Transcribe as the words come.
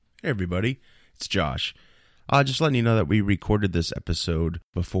Hey everybody, it's Josh. Just letting you know that we recorded this episode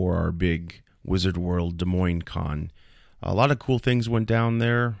before our big Wizard World Des Moines Con. A lot of cool things went down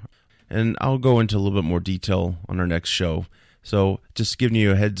there, and I'll go into a little bit more detail on our next show. So just giving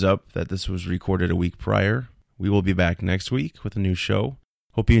you a heads up that this was recorded a week prior. We will be back next week with a new show.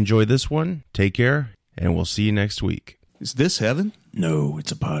 Hope you enjoyed this one. Take care, and we'll see you next week. Is this heaven? No,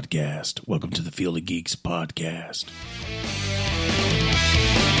 it's a podcast. Welcome to the Field of Geeks podcast.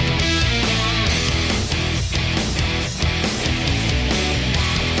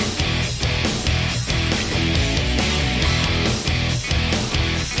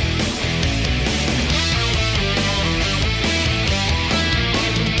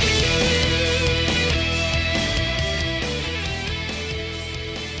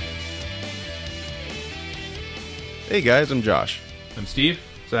 Hey guys, I'm Josh. I'm Steve.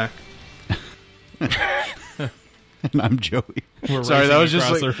 Zach. And I'm Joey. We're Sorry, that was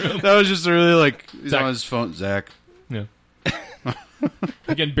just racing across that was just really like he's Zach. on his phone. Zach. the room. Yeah.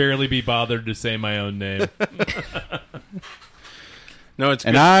 I can barely be bothered to say my own name. No, it's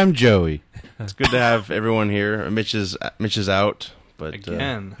And good. I'm Joey. It's good to have everyone here. Mitch is out, but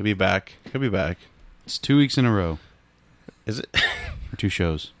Again. he'll be back. He'll be back. It's 2 weeks in a row. Is it? Or 2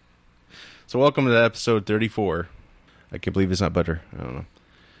 shows. So welcome to episode 34. I can't believe it's not butter. I don't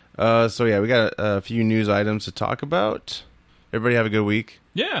know. So yeah, we got a few news items to talk about. Everybody have a good week.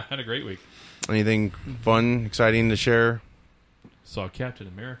 Yeah, had a great week. Anything fun, exciting to share? Saw Captain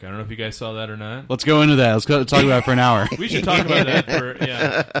America. I don't know if you guys saw that or not. Let's go into that. Let's talk about it for an hour. We should talk about that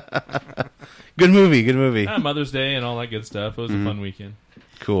for Good movie. Mother's Day and all that good stuff. It was a fun weekend.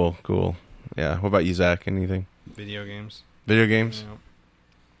 Cool. Yeah. What about you, Zach? Anything? Video games. Video games? Yep.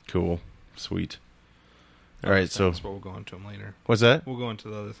 Cool. Sweet. All right. So But we'll go into them later. what's that? We'll go into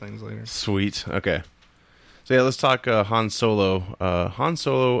the other things later. Sweet. Okay. So yeah, let's talk Han Solo. Han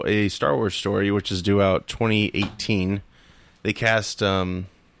Solo, a Star Wars story, which is due out 2018. They cast. I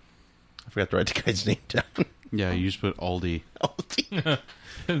forgot to write the guy's name down. Yeah, you just put Aldi.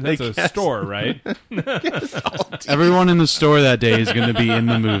 That's a cast- store, right? Everyone in the store that day is going to be in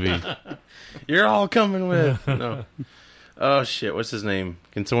the movie. You're all coming with. No. Oh shit! What's his name?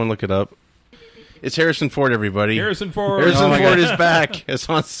 Can someone look it up? It's Harrison Ford. Everybody. Harrison Ford Harrison Oh my Ford God. is back as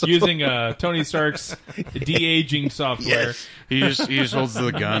Han Solo. using Tony Stark's de-aging software. Yes. He just holds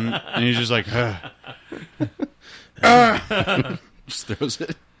the gun and he's just like, just throws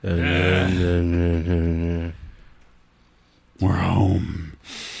it. We're home.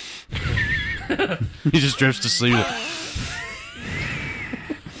 He just drifts to sleep.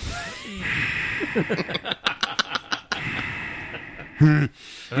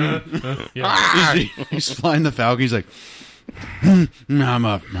 Yeah. He's flying the Falcon. He's like, I'm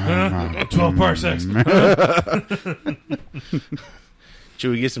up. 12 parsecs.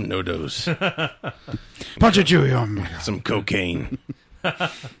 Chewie, get some no-dos, Punch it, Chewie. Oh my God. some cocaine.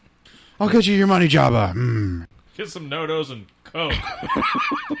 I'll get you your money, Jabba. Mm. Get some no-dos and Coke.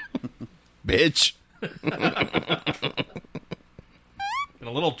 Bitch. And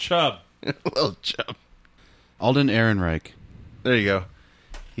a little chub. Little chub. Alden Ehrenreich. There you go.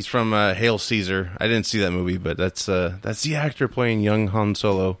 He's from Hail Caesar. I didn't see that movie, but that's the actor playing young Han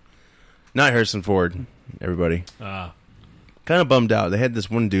Solo. Not Harrison Ford, everybody. Kind of bummed out. They had this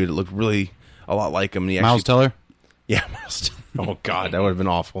one dude that looked really a lot like him. And he Miles Teller. Yeah, Miles Teller. Oh, God, that would have been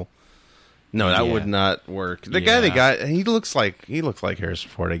awful. No, that Yeah. would not work. The guy they Yeah. got, he looks like Harrison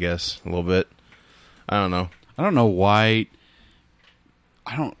Ford, I guess, a little bit. I don't know. I don't know why.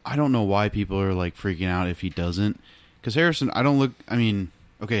 I don't know why people are like freaking out if he doesn't. Because Harrison,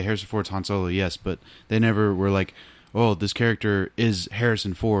 Harrison Ford's Han Solo, yes, but they never were like, oh, this character is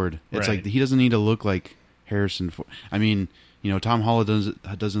Harrison Ford. It's Right. like he doesn't need to look like Harrison Ford. I mean, Tom Holland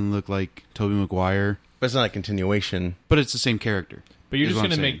doesn't look like Tobey Maguire, But it's not a continuation. but it's the same character. But you're is just what I'm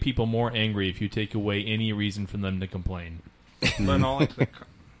going to saying. make people more angry if you take away any reason for them to complain. But in all like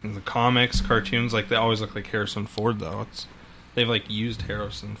the comics, cartoons, like they always look like Harrison Ford though. They've like used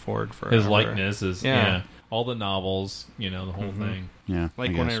Harrison Ford for His likeness is, Yeah. all the novels, the whole thing. Yeah,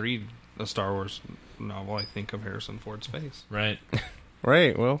 Like when I guess. read a Star Wars novel, I think of Harrison Ford's face. Right.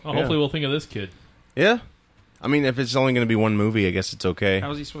 Right, well, Well, yeah. hopefully we'll think of this kid. Yeah. I mean, if it's only going to be one movie, I guess it's okay. How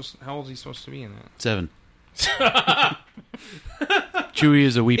old is he supposed to be in it? 7. Chewie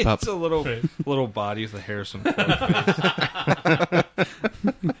is a wee pup. It's a little body with a Harrison Ford face.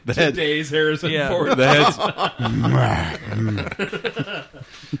 The head. Today's Harrison Yeah. Ford. The head's.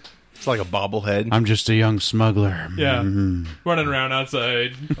 It's like a bobblehead. I'm just a young smuggler. Yeah. Running around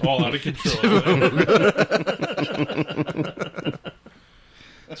outside, all out of control.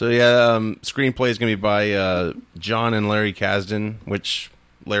 So yeah, screenplay is going to be by John and Larry Kasdan, which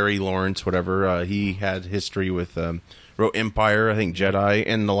Larry Lawrence, whatever. He had history with wrote Empire, I think Jedi,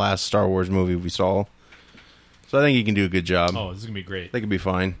 and the last Star Wars movie we saw. So I think he can do a good job. Oh, this is gonna be great. They could be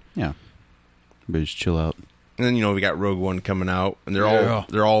fine. Yeah. Everybody just chill out. And then we got Rogue One coming out, and they're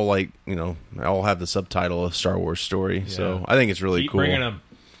all like they all have the subtitle of Star Wars story. Yeah. So I think it's really Keep cool. bringing them.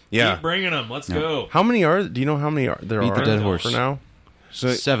 Yeah. Keep bringing them. Let's go. How many are? Do you know how many there Beat are the dead horse. for now?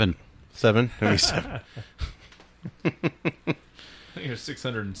 So 7. 7. Maybe 7. I think there's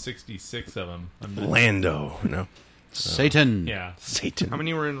 666 of them. Lando. No. Satan. Yeah. Satan. How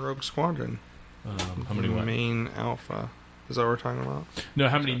many were in Rogue Squadron? How many? What? Main Alpha. Is that what we're talking about? No,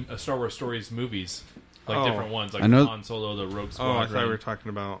 how many Star Wars stories movies? Like Oh. different ones, like I know- Han Solo, the Rogue Oh, Squadron. I thought we were talking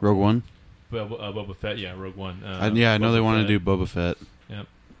about. Rogue One. Boba Fett, yeah, Rogue One. I know Boba they want to Fett, do Boba Fett. Yep.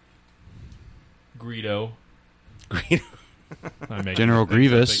 Greedo. I make General that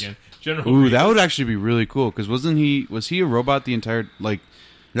Grievous. again. General Ooh, Grievous. that would actually be really cool. Because was he a robot the entire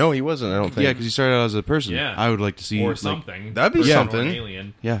No, he wasn't. I don't think. Yeah, because he started out as a person. Yeah. I would like to see or like, something. That'd be Person or something. an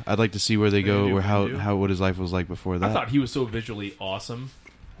alien. Yeah, I'd like to see where they Maybe go, do or what they do. what his life was like before that. I thought he was so visually awesome.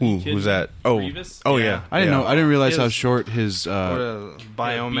 Who's that? Oh, Grievous? oh Yeah. yeah. I didn't know. I didn't realize how His- short his. What a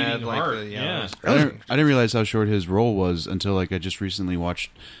biomed, beating like heart, the, yeah. I didn't realize how short his role was until I just recently watched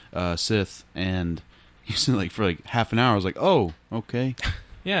Sith, and he's for half an hour. I was like, oh, okay.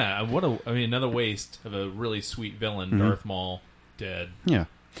 Yeah, another waste of a really sweet villain, Mhm. Darth Maul, dead. Yeah,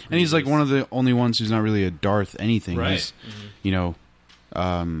 and he's like Grievous. one of the only ones who's not really a Darth anything. Right. He's,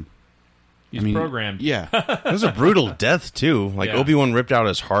 He's I mean, programmed. Yeah, It was a brutal death too. Like Yeah. Obi-Wan ripped out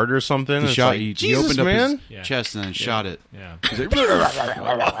his heart or something. he It's shot. like, he Jesus, opened up man. his Yeah. chest and then shot it. Yeah. He's like,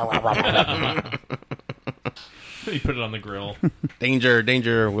 He put it on the grill. Danger,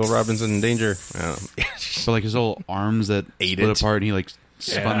 danger. Will Robinson, danger. So his whole arms that Ate split it. apart, and he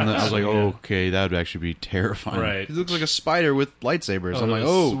spun. Yeah. The, I was like, Yeah. oh, okay, that would actually be terrifying. Right. He looks like a spider with lightsabers. I'm that like, was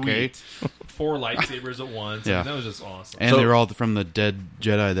oh, okay. sweet. 4 lightsabers at once. Yeah. I mean, that was just awesome. And So- they were all from the dead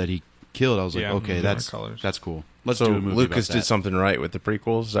Jedi that he killed. I was like, Yeah, okay, different that's colors. that's cool. Let's So do a movie Lucas about did that. something right with the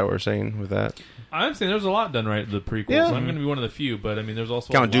prequels. Is that what we're saying with that? I'm saying there's a lot done right in the prequels. Yeah. I'm going to be one of the few, but I mean, there's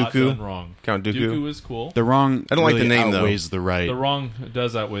also Count a lot Dooku. done wrong. Count Dooku. Dooku is cool. The wrong. I don't like really the name, though. outweighs the right. The wrong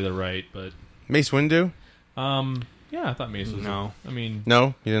does outweigh the right, but Mace Windu? yeah, I thought Mace was. No. I mean,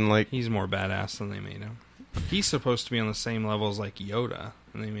 No, you didn't like. He's more badass than they made him. He's supposed to be on the same level as like Yoda,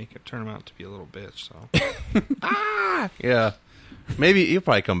 and they turn him out to be a little bitch. So Yeah, maybe he'll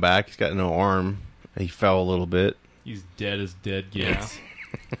probably come back. He's got no arm. He fell a little bit. he's dead as dead gets.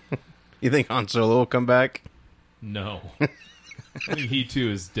 You think Han Solo will come back? No, I think he too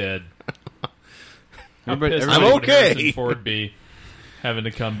is dead. How Everybody- pissed I'm off would okay. Harrison Ford be having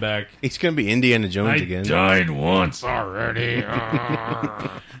to come back. He's gonna be Indiana Jones again. died once already.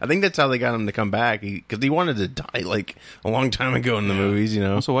 I think that's how they got him to come back because he wanted to die like a long time ago in the movies. You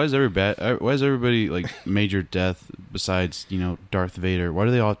know, Also, why is everybody like major death besides Darth Vader? Why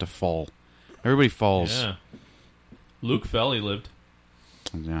do they all have to fall? Everybody falls. Yeah, Luke fell. He lived.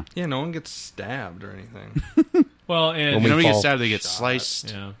 Yeah. yeah, no one gets stabbed or anything. Well, and When we Nobody gets fall. stabbed; they get Shot.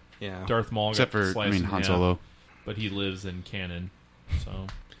 sliced. yeah, Yeah, Darth Maul Except got for sliced in Han half, Solo. but he lives in canon. So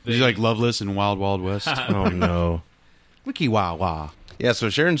Is he like Loveless in Wild Wild West? oh no. Wiki wah wah. Yeah, so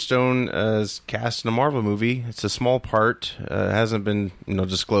Sharon Stone is cast in a Marvel movie. It's a small part. Hasn't been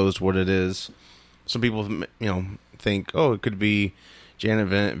disclosed what it is. Some people think, oh, it could be Janet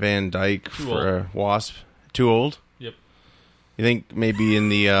Van Dyke Too for Wasp. Too old. Yep. You think maybe in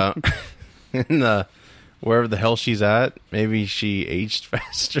the in the wherever the hell she's at, maybe she aged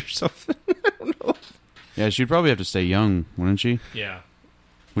fast or something. Yeah, she'd probably have to stay young, wouldn't she? Yeah.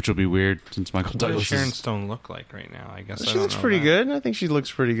 Which will be weird since Michael what does Douglas Sharon is... Stone look like right now? I guess She looks pretty good. I think she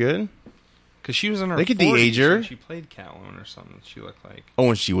looks pretty good. because she was in her. They could 40s de-age her. when she played Catwoman or something. She looked like Oh,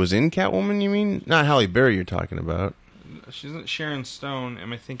 when she was in Catwoman, you mean? Not Halle Berry you're talking about. she isn't Sharon Stone.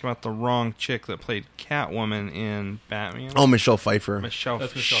 Am I thinking about the wrong chick that played Catwoman in Batman? Oh, Michelle Pfeiffer. Michelle.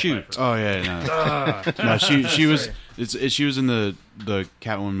 That's Michelle Shoot. Pfeiffer. Oh yeah, no, no. She was. She was in the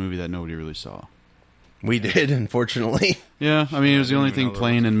Catwoman movie that nobody really saw. We did, unfortunately. Yeah, I mean it was the only didn't even thing know there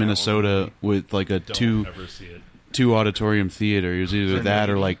playing was a in Catwoman Minnesota movie. with like a Don't ever see it. two auditorium theater. It was either there that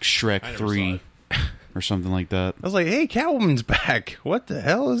or maybe? like I Shrek never 3 or something like that. I was like, hey, Catwoman's back. What the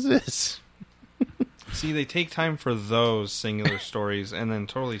hell is this? See, they take time for those singular stories and then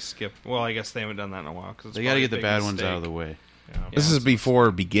totally skip. Well, I guess they haven't done that in a while because They got to get the bad ones out of the way. Yeah. This is before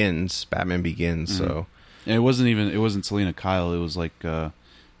Begins. Batman Begins, so... And it wasn't Selena Kyle. It was like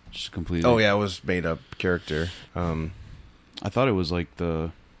just completely. Oh, yeah, it was made-up character. I thought it was like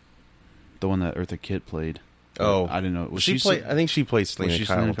the one that Eartha Kitt played. Oh. I didn't know. Was she she played. I think she played Selena she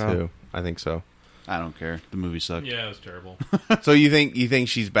Kyle, Selena Kyle? too. I think so. I don't care. The movie sucked. Yeah, it was terrible. So you think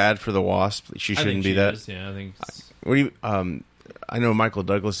she's bad for the Wasp? She I shouldn't think be she that. is, yeah, I think. What do you? I know Michael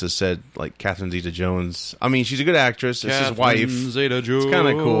Douglas has said like Catherine Zeta-Jones. I mean, she's a good actress. It's his wife. Zeta-Jones. It's kind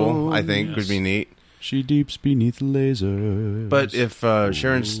of cool. I think Yes. would be neat. She deeps beneath lasers. But if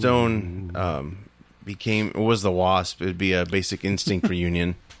Sharon Stone was the Wasp, it'd be a Basic Instinct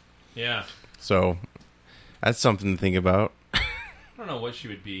reunion. Yeah. So that's something to think about. I don't know what she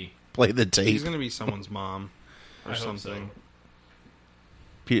would be. Play the tape. He's going to be someone's mom or I hope something.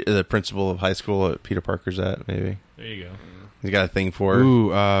 The principal of high school at Peter Parker's at, maybe. There you go. He's got a thing for her. Ooh,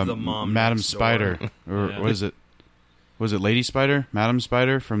 The mom Madam next door. Spider, or Yeah. what is it? Was it Lady Spider? Madam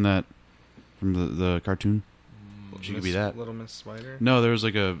Spider from the cartoon? She could be that. Little Miss Spider? No, there was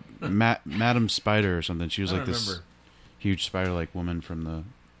like a Madam Spider or something. She was I like don't this remember. huge spider-like woman from the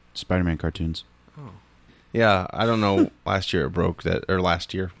Spider-Man cartoons. Oh. Yeah, I don't know. Last year it broke that, or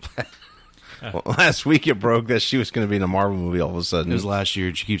last year. Well, last week it broke that she was going to be in a Marvel movie all of a sudden. It was last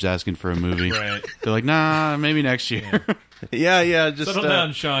year. She keeps asking for a movie. Right. They're like, nah, maybe next year. Yeah, just Settle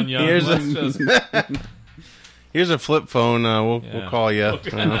down, Sean Young. here's Let's a- just, here's a flip phone. We'll Yeah. call you.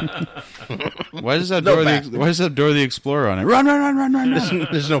 Why does that No Dora back. why does that Dora the Explorer on it? Run, run, run, run, run, run.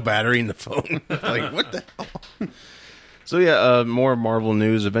 There's no battery in the phone. Like, what the hell? So, yeah, more Marvel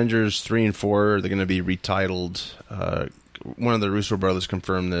news. Avengers 3 and 4, they're going to be retitled. One of the Russo brothers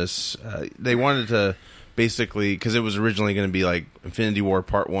confirmed this. They wanted to basically, because it was originally going to be like Infinity War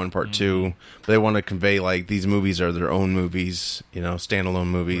Part 1, Part 2, but they want to convey like these movies are their own movies, standalone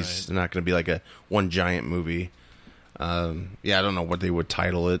movies. Right. They're not going to be like a one giant movie. I don't know what they would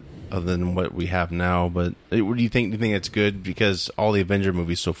title it other than what we have now, but what do you think? Do you think it's good? Because all the Avenger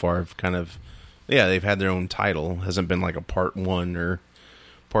movies so far have kind of, they've had their own title. It hasn't been like a Part 1 or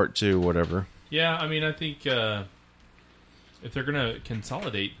Part 2, whatever. yeah, I mean, I think if they're going to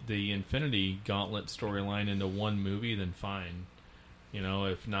consolidate the Infinity Gauntlet storyline into one movie, then fine.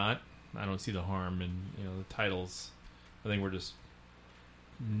 If not, I don't see the harm in the titles. I think we're just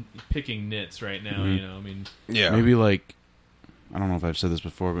picking nits right now. Mhm. I mean, Yeah. Maybe like, I don't know if I've said this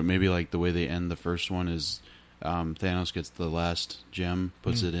before, but maybe like the way they end the first one is Thanos gets the last gem,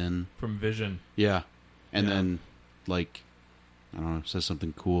 puts it in. from Vision. Yeah. And Yeah. then, like, I don't know, says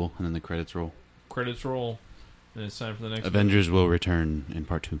something cool, and then the credits roll. Credits roll, and it's time for the next Avengers will return in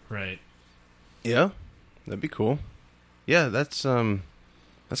part 2. movie. Right. Yeah, that'd be cool. Yeah, that's gonna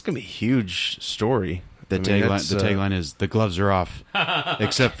be a huge story. The tagline is, the gloves are off,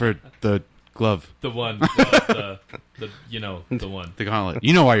 except for the glove, The one. The one. the gauntlet.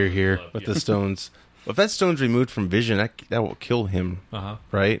 You know why you're here. with the stones. Well, if that stone's removed from Vision, that will kill him, Uh-huh.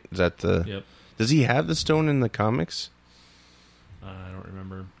 right? Is that the? Yep. Does he have the stone in the comics? I don't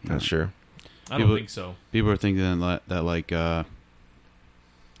remember. Not sure. I People- don't think so. People are thinking that like,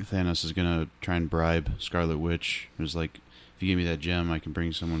 Thanos is going to try and bribe Scarlet Witch. It's like, if you give me that gem, I can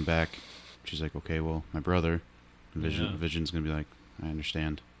bring someone back. She's like, okay, well, my brother. And Yeah. Vision's going to be like, I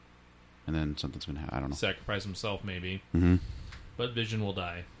understand. And then something's going to happen. I don't know. Sacrifice himself, maybe. Mm-hmm. But Vision will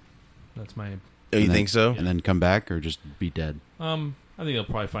die. That's my... Oh, you And think so? And then come back or just be dead. I think they'll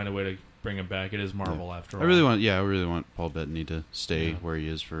probably find a way to bring him back. It is Marvel, after all. I really want Paul Bettany to stay Yeah. where he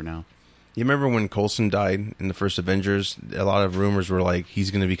is for now. You remember when Coulson died in the first Avengers? A lot of rumors were like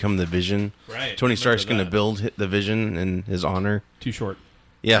he's going to become the Vision. Right. Tony I Stark's going remember to that. build the Vision in his honor. Too short.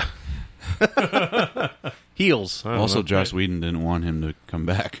 Yeah. Heels. I don't Also, know. Joss Whedon didn't want him to come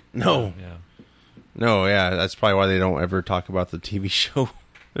back. No. Yeah. No, yeah, that's probably why they don't ever talk about the TV show.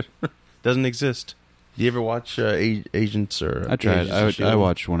 Doesn't exist. Do you ever watch Agents or? I tried. Agents of I S.H.I.E.L.D.?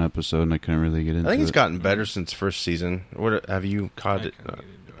 watched one episode and I couldn't really get into I think it's it. gotten better since first season. What have you caught it? couldn't get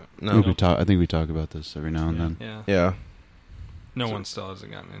into it. No. I think we talk about this every now and then. Yeah. Yeah, No one still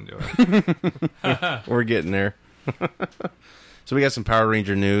hasn't gotten into it. we're getting there. So we got some Power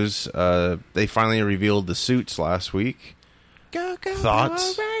Ranger news. They finally revealed the suits last week.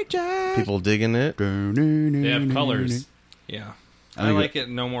 Thoughts? People digging it? They have colors. Yeah. I I think like it.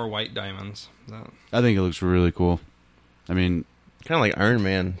 No more white diamonds. I think it looks really cool. I mean, Kind of like Iron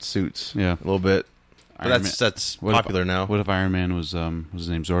Man suits. Yeah. a little bit. But Iron that's What if- popular now. what if Iron Man was his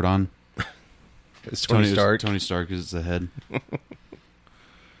name Zordon? It's Tony Stark. Tony Stark is the head.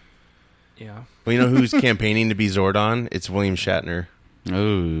 Yeah. Well, you know who's campaigning to be Zordon? It's William Shatner.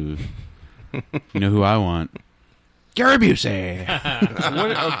 Oh, you know who I want? Gary Busey.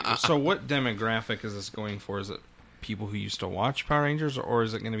 So what demographic is this going for? Is it people who used to watch Power Rangers, or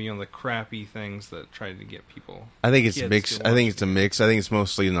is it going to be one of the crappy things that tried to get people? I think it's Kids mixed. to I think watch it's a mix. I think it's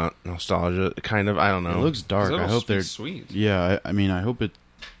mostly not nostalgia, kind of. I don't know. It looks dark. 'Cause I it'll hope be they're. sweet. Yeah, I mean, I hope it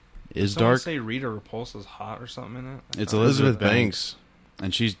is Someone dark. say Rita Repulsa is hot or something in it. It's Elizabeth Banks.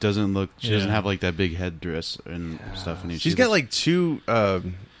 And she doesn't look. She doesn't Yeah. have like that big headdress and stuff. And She's got like two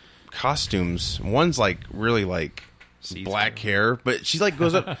costumes. One's like really like black hair, but she like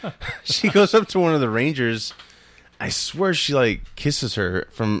goes up. She goes up to one of the Rangers. I swear she like kisses her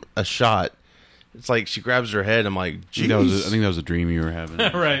from a shot. It's like she grabs her head. I'm like, I think that jeez. was a dream you were having.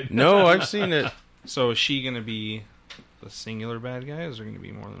 Right. No, I've seen it. So is she going to be the singular bad guy? Is there going to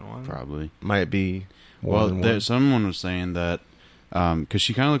be more than one? Probably. Might be. More Well, than one. someone was saying that because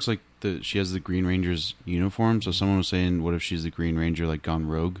she kind of looks like she has the Green Ranger's uniform. So someone was saying, what if she's the Green Ranger, like gone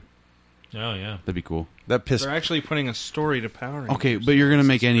rogue? Oh yeah. That'd be cool. That pissed. They're actually putting a story to Power Rangers. Okay, but you're gonna This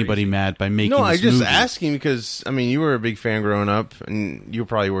make is anybody crazy. mad by making. No, I this just movie. asking because I mean you were a big fan growing up, and you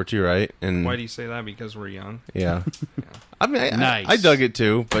probably were too, right? And Why do you say that? Because we're young. yeah, I mean, Nice. I dug it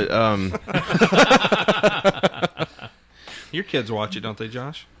too, but Your kids watch it, don't they,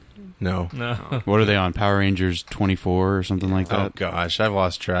 Josh? no. No. What are they on? Power Rangers 24 or something like Oh that. gosh, I've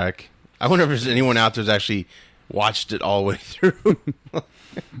lost track. I wonder if there's anyone out there that's actually watched it all the way through.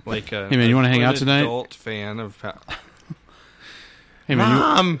 Like, Hey, man, you wanna hang out tonight? Adult fan of. Hey man,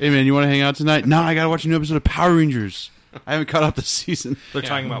 Mom! hey man, you want to hang out tonight? No, I gotta watch a new episode of Power Rangers. I haven't caught up this season. They're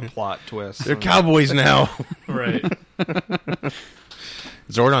talking about plot twists. They're cowboys now. Right.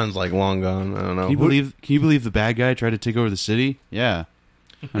 Zordon's like long gone. I don't know. Can you believe the bad guy tried to take over the city? Yeah,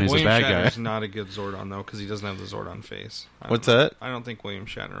 and he's William a bad Shatner's guy. not a good Zordon though because he doesn't have the Zordon face. I don't What's know. that? I don't think William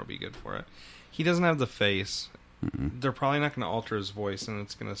Shatner will be good for it. He doesn't have the face. They're probably not going to alter his voice, and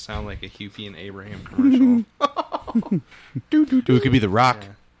it's going to sound like a Hupie and Abraham commercial. It could be The Rock, Yeah.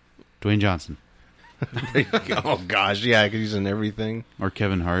 Dwayne Johnson, Oh gosh, yeah, because he's in everything. or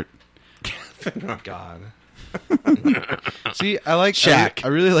Kevin Hart. God. See, I like Shaq. I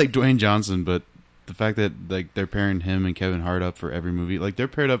really like Dwayne Johnson, but the fact that like they're pairing him and Kevin Hart up for every movie, like they're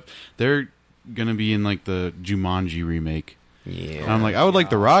paired up, they're gonna be in like the Jumanji remake. Yeah, And I'm like, I would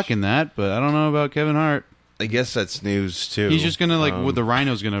like The Rock in that, but I don't know about Kevin Hart. I guess that's news too. He's just gonna like, with the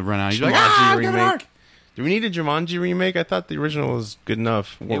Rhino's gonna run out. He's like, Jumanji Kevin Hart! remake. Do we need a Jumanji remake? I thought the original was good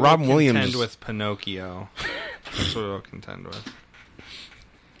enough. Well, It will Robin Williams. contend with Pinocchio. That's what it'll contend with.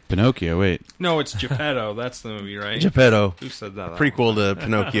 Pinocchio. Wait, No, it's Geppetto. That's the movie, right? Geppetto, Who said that? prequel to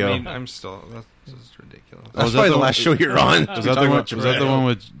Pinocchio. I mean, I'm still. That's just ridiculous. That's was that probably the the one- last show you're on. was that the one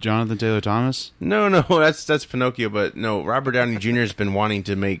with Jonathan Taylor Thomas? No, that's Pinocchio. But no, Robert Downey Jr. has been wanting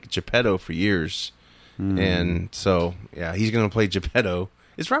to make Geppetto for years, and so yeah, he's going to play Geppetto.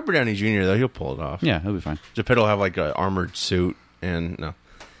 It's Robert Downey Jr. though; he'll pull it off. Yeah, he'll be fine. Geppetto will have like an armored suit, and no,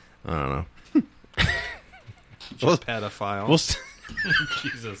 I don't know. Just pedophile.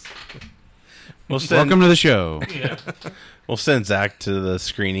 Jesus. We'll send Welcome to the show. Yeah. we'll send Zach to the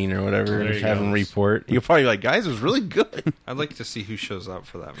screening or whatever, There and you have go. him report. You'll probably be like, guys, it was really good. I'd like to see who shows up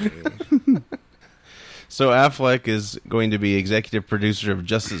for that movie. So Affleck is going to be executive producer of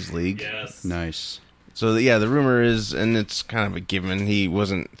Justice League. Yes. Nice. So yeah, the rumor is, and it's kind of a given, he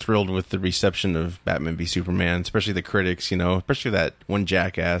wasn't thrilled with the reception of Batman v Superman, especially the critics, especially that one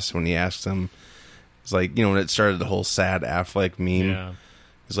jackass when he asked him. It's like, when it started the whole sad Affleck meme. Yeah.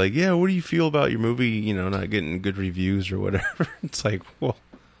 It's like, yeah, what do you feel about your movie, not getting good reviews or whatever? It's like, well,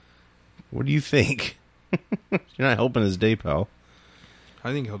 what do you think? You're not helping his day, pal.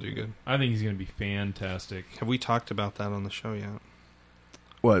 I think he'll do good. I think he's going to be fantastic. Have we talked about that on the show yet?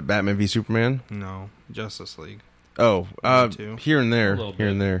 What, Batman v Superman? No. Justice League. Oh, Me too. here and there. A little Here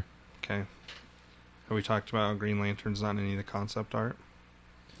and bit. there. Okay. Have we talked about how Green Lantern's not in any of the concept art?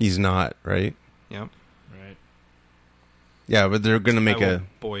 He's not, right? Yep. Right. Yeah, but they're going to make I will a...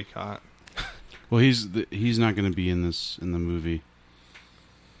 boycott. Well, he's not going to be in the movie.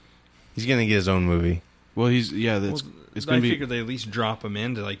 He's going to get his own movie. Well, it's Well, it's I going to be figured they at least drop him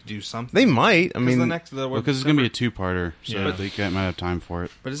in to do something. They might. I Because mean, because it's going to be a two-parter, so Yeah. they might have time for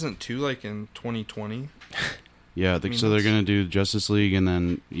it. But isn't 2 like in 2020? Yeah, mean, so they're that's- going to do Justice League and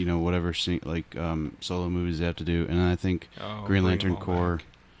then whatever solo movies they have to do, and then I think Oh, Green bring Lantern them all Corps. back.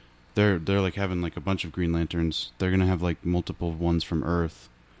 They're like having like a bunch of Green Lanterns. They're going to have like multiple ones from Earth.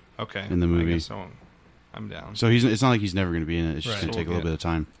 Okay. in the movie. I guess I'm down. So it's not like he's never going to be in it. It's just Right. going to take a We'll little bit of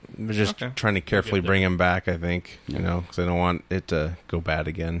time. we're just Okay. trying to carefully Get there. bring him back, I think, Yeah. because I don't want it to go bad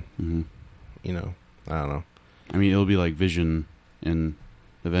again. hmm I don't know. I mean, it'll be like Vision in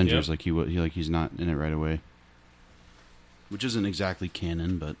Avengers. Yep. Like he's not in it right away, which isn't exactly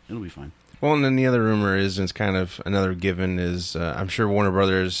canon, but it'll be fine. Well, and then the other rumor is, and it's kind of another given, is I'm sure Warner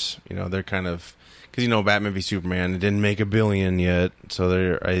Brothers, they're kind of, because Batman v Superman, it didn't make $1 billion yet, so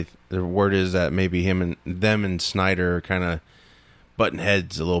the word is that maybe them and Snyder are kind of butting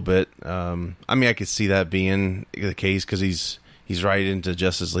heads a little bit. I mean, I could see that being the case because he's right into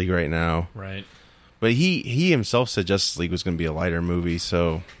Justice League right now. Right. But he himself said Justice League was going to be a lighter movie,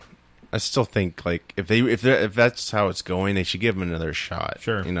 so I still think like if that's how it's going, they should give him another shot.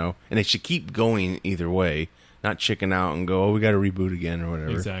 Sure. You know, and they should keep going either way, not chicken out and go, oh, we got to reboot again or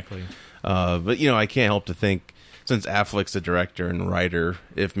whatever. Exactly. But I can't help to think, since Affleck's the director and writer,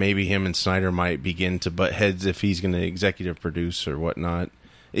 if maybe him and Snyder might begin to butt heads if he's going to executive produce or whatnot.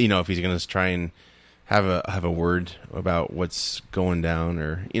 If he's going to try and have a word about what's going down,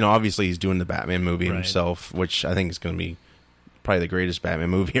 or obviously he's doing the Batman movie Right. himself, which I think is going to be probably the greatest Batman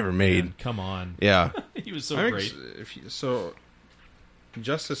movie ever made. Man, come on. Yeah, He was so I great. so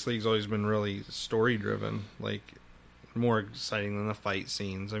Justice League's always been really story driven, like more exciting than the fight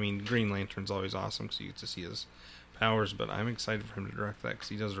scenes. I mean, Green Lantern's always awesome because you get to see his powers, but I'm excited for him to direct that because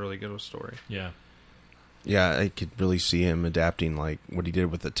he does really good with story. Yeah. yeah, I could really see him adapting like what he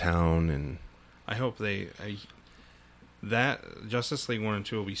did with the town, and I hope that Justice League 1 and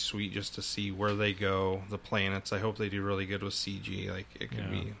 2 will be sweet just to see where they go, the planets. I hope they do really good with CG. Like it could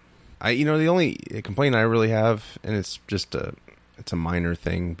be. the only complaint I really have, and it's just it's a minor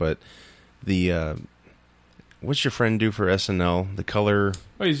thing, but the what's your friend do for SNL? The color,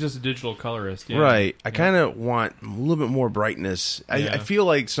 Oh, he's just a digital colorist. Yeah. right? I kind of want a little bit more brightness. Yeah. I feel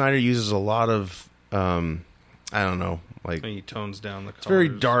like Snyder uses a lot of I don't know, like He tones down the colors. it's very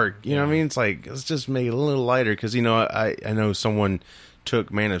dark. You know what I mean? It's like, let's just make it a little lighter, because I know someone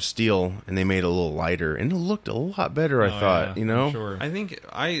took Man of Steel and they made it a little lighter, and it looked a lot better. I Oh, thought, yeah, for Sure. I think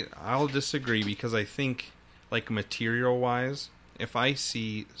I'll disagree because I think, like, material wise, if I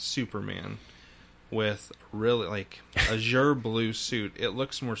see Superman with really like azure blue suit, it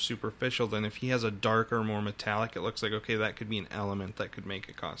looks more superficial than if he has a darker, more metallic. It looks like, okay, that could be an element that could make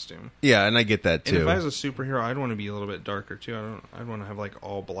a costume. Yeah, and I get that And too. if I was a superhero, I'd want to be a little bit darker too. I'd want to have like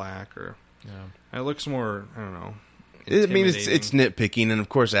all black, or Yeah. it looks more, I don't know. I mean, it's intimidating. nitpicking, and of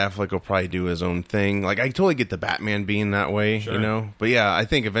course Affleck will probably do his own thing. Like, I totally get the Batman being that way, Sure. But yeah, I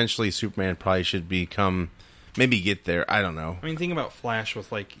think eventually Superman probably should maybe get there. I don't know. I mean, think about Flash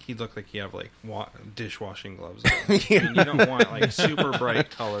with, like, he'd look like he have like dishwashing gloves on. I mean, you don't want like super bright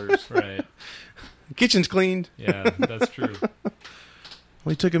colors. Right. Kitchen's cleaned. Yeah, that's true.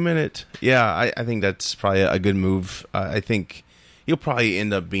 Only took a minute. Yeah, I think that's probably a good move. I think he'll probably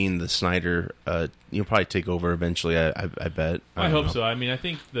end up being the Snyder. He'll probably take over eventually. I bet. I don't hope know. so. I mean, I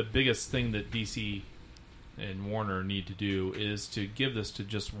think the biggest thing that DC and Warner need to do is to give this to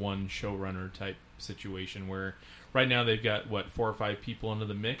just one showrunner type situation, where right now they've got 4 or 5 people into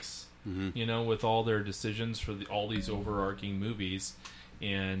the mix, with all their decisions for all these overarching movies,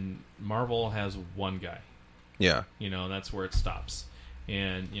 and Marvel has one guy. Yeah. That's where it stops.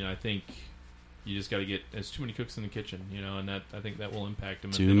 And I think you just got to get. There's too many cooks in the kitchen, and that I think that will impact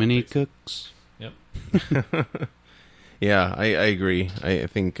them. if they Too don't many fix it. cooks. Yep. Yeah, I agree. I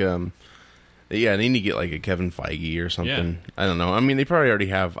think, they need to get like a Kevin Feige or something. Yeah. I don't know. I mean, they probably already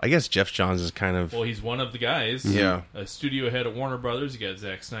have. I guess Jeff Johns is kind of. Well, he's one of the guys. Yeah. A studio head at Warner Brothers. You got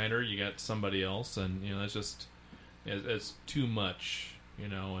Zack Snyder. You got somebody else, and it's just it's too much.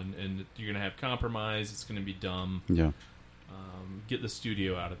 And you're gonna have compromise. It's gonna be dumb. Yeah. Get the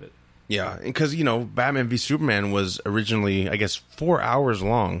studio out of it. Yeah, because Batman v Superman was originally, I guess, 4 hours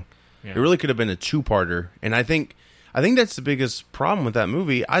long. Yeah. It really could have been a 2-parter, and I think that's the biggest problem with that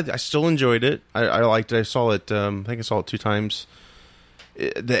movie. I still enjoyed it. I liked it. I saw it. I think I saw it 2 times.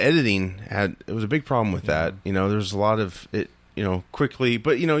 The editing it was a big problem with that. There's a lot of it. Quickly,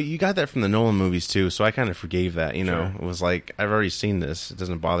 but you got that from the Nolan movies too. So I kind of forgave that. Sure. It was like, I've already seen this. It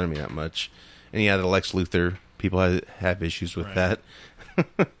doesn't bother me that much. And the Lex Luthor, people have issues with Right.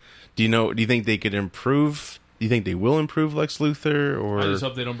 that. Do you think they could improve? Do you think they will improve Lex Luthor, or I just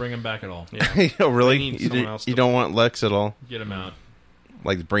hope they don't bring him back at all. Yeah. really? They need You, someone else you to- don't want Lex at all? Get him out.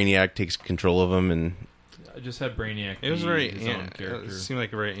 Like Brainiac takes control of him, and I just had Brainiac. It was be very. his own character. It seemed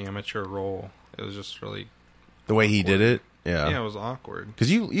like a very amateur role. It was just really. the way he did it, Yeah, it was awkward. Because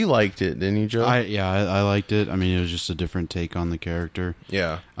you liked it, didn't you, Joe? I liked it. I mean, it was just a different take on the character.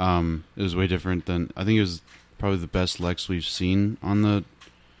 yeah. It was way different than, I think it was probably the best Lex we've seen on the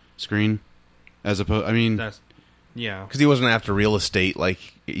screen. As opposed, I mean, That's. Yeah. Because he wasn't after real estate like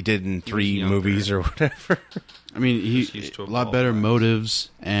he did in 3 younger. movies or whatever. I mean, Just he used to a lot better apologize. motives,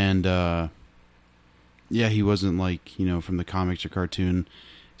 and yeah, he wasn't like from the comics or cartoon.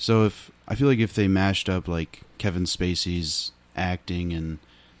 So I feel like if they mashed up like Kevin Spacey's acting and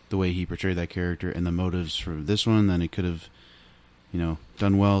the way he portrayed that character and the motives for this one, then it could have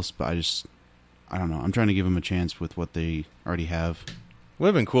done well. But I don't know. I'm trying to give him a chance with what they already have. Would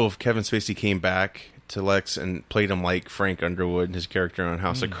have been cool if Kevin Spacey came back to Lex and played him like Frank Underwood, his character on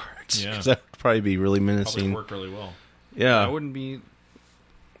House of Cards. Yeah. 'Cause that would probably be really Probably menacing. worked really well. Yeah. That wouldn't be.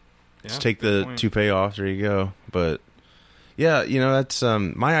 Just take good the point. toupee off. There you go. But yeah, that's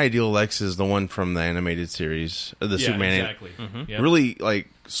my ideal Lex is the one from the animated series, the Yeah, Superman. exactly. Yep. Really like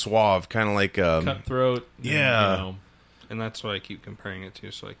suave, kind of like Cutthroat. Yeah. And, And that's what I keep comparing it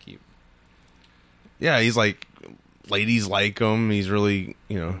to. So I keep. yeah. He's like ladies like him. He's really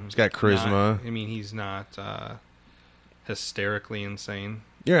he's got charisma. He's not hysterically insane.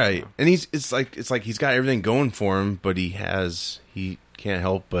 Yeah, right. And it's like he's got everything going for him, but he can't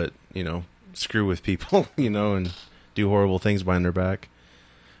help but screw with people, and do horrible things behind their back.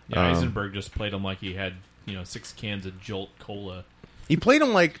 Yeah, Eisenberg just played him like he had 6 cans of Jolt Cola. He played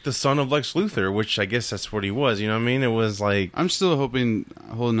him like the son of Lex Luthor, which I guess that's what he was. You know what I mean? It was like I'm still holding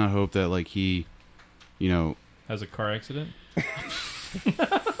out hope that like he, Has a car accident?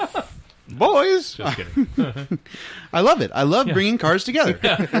 boys. Just kidding. I love it. I love bringing cars together.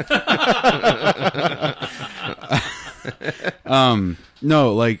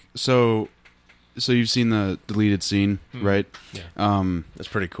 No, like so you've seen the deleted scene, right? Yeah. That's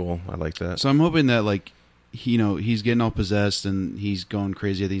pretty cool. I like that. So I'm hoping that like he's getting all possessed and he's going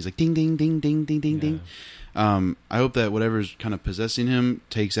crazy. He's like ding ding ding ding ding ding ding. I hope that whatever's kind of possessing him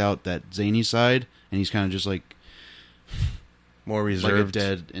takes out that zany side, and he's kind of just like More like a reserved.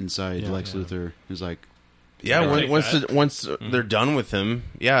 dead inside Lex Yeah. Luthor. He's like, Yeah, I like once they're done with him,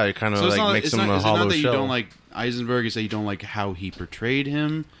 yeah, it kind of makes him a is it hollow not that shell. you don't like Eisenberg? Is that you don't like how he portrayed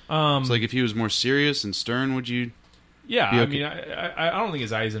him? Um, It's like if he was more serious and stern, would you? Yeah, be I okay. mean, I don't think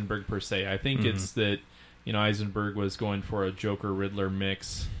it's Eisenberg per se. I think it's that Eisenberg was going for a Joker Riddler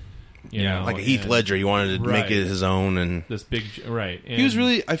mix. You know, like a Heath and Ledger. He wanted to make it his own, and This big right. He was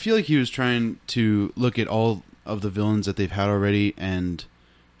really. I feel like he was trying to look at all of the villains that they've had already and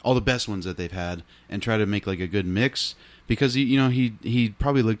all the best ones that they've had, and try to make like a good mix. Because he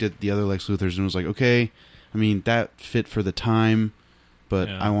probably looked at the other Lex Luthors and was like, okay, I mean that fit for the time, but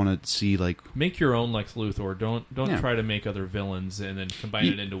Yeah. I want to see like make your own Lex Luthor. Don't Yeah. try to make other villains and then combine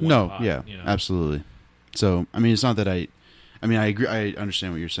it into one. no, pot, yeah, absolutely. So I mean, it's not that I agree. I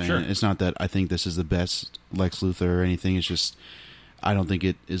understand what you're saying. Sure. It's not that I think this is the best Lex Luthor or anything. It's just I don't think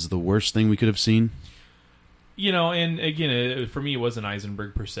it is the worst thing we could have seen. And again, for me, it wasn't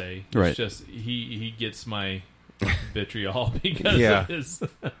Eisenberg per se. It's Right. just he gets my vitriol because Yeah. of his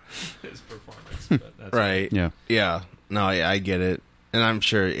performance. But that's right, Yeah. No, I get it, and I'm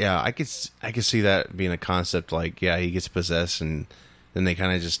sure. Yeah, I could see that being a concept. Like, he gets possessed, and then they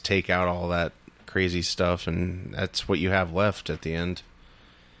kind of just take out all that crazy stuff, and that's what you have left at the end.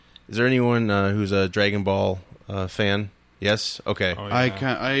 Is there anyone who's a Dragon Ball fan? Yes. Okay. Oh,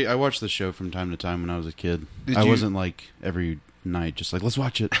 yeah. I watched the show from time to time when I was a kid. Did I you- wasn't like every night just like let's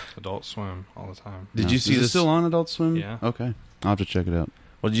watch it. Adult Swim all the time. Did No. you see Is it this? still on Adult Swim? Yeah. Okay. I'll have to check it out.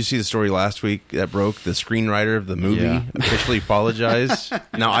 Well, did you see the story last week that broke? The screenwriter of the movie Yeah. officially apologized.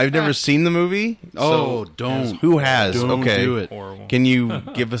 Now, I've never seen the movie. Oh, so don't. Who has? Don't Okay. do it. Horrible. Can you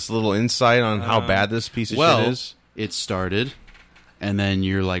give us a little insight on how bad this piece of Well, shit is? it started, and then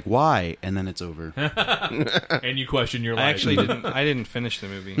you're like, why? And then it's over. And you question your life. I actually didn't. I didn't finish the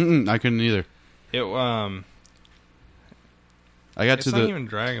movie. I couldn't either. It I got it's to not the. even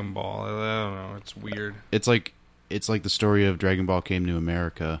Dragon Ball. I don't know. It's weird. It's like the story of Dragon Ball came to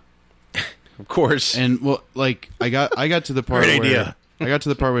America, Of course. and well, like I got to the part Great where idea. I got to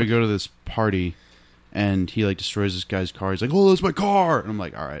the part where we go to this party, and he like destroys this guy's car. He's like, "Oh, that's my car," and I'm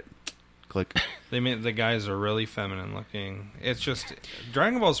like, "All right, click." They made the guys are really feminine looking. It's just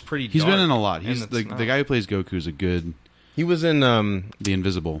Dragon Ball's pretty. He's dark, been in a lot. and He's it's the not. guy who plays Goku is a good. He was in, The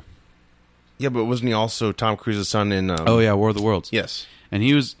Invisible. yeah, but wasn't he also Tom Cruise's son in? Oh yeah, War of the Worlds. Yes. And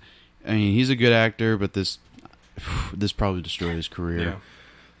he was. I mean, he's a good actor, but this probably destroyed his career. Yeah.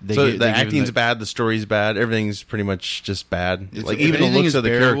 They So gi- the they give him acting's the- bad, the story's bad, everything's pretty much just bad. It's- Like if even the anything looks is of the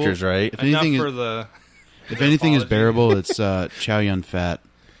bearable- characters, right? If Enough anything for is, the. if anything is apology. bearable, it's Chow Yun Fat.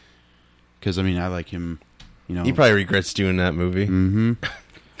 Because I mean, I like him. You know, He probably regrets doing that movie hmm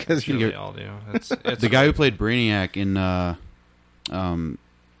because Sure they all do. It's the guy who played Brainiac in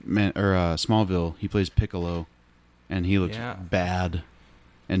Smallville. He plays Piccolo, and he looks Yeah. bad.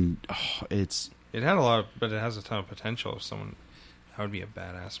 And it's It had a lot, but it has a ton of potential. If someone, that would be a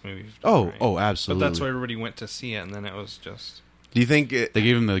badass movie. absolutely. But that's why everybody went to see it, and then it was just. do you think it, they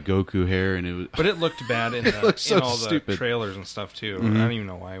gave him the Goku hair, and it was. But it looked bad in, It looked so in all stupid. the trailers and stuff too. Mhm. I don't even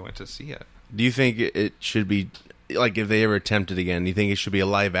know why I went to see it. do you think it should be like if they ever attempt it again? Do you think it should be a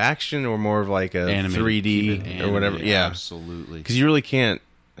live action or more of like a Animated. 3D Keep it or whatever? animated. Yeah, Absolutely. because you really can't,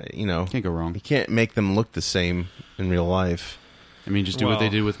 Can't go wrong. you can't make them look the same in real life. I mean, just do what they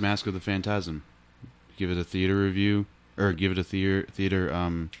Well- did with Mask of the Phantasm. Give it a theater review, or give it a theater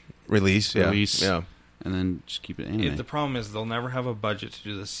Release, Release. yeah. and then just keep it anime. The problem is they'll never have a budget to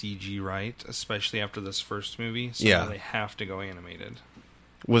do the CG right, especially after this first movie. So Yeah. they have to go animated.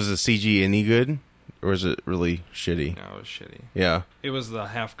 Was the CG any good, or was it really shitty? No, it was shitty. Yeah. It was the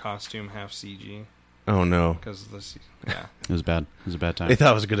half costume, half CG Oh no. because of the yeah, It was bad. It was a bad time. They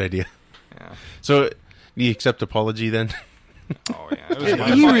thought it was a good idea. yeah. So, do you accept apology then? Oh yeah, it was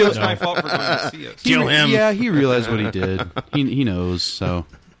my He fault. really- It was my fault for going to see it. Kill him. Yeah, he realized what he did. He knows. So,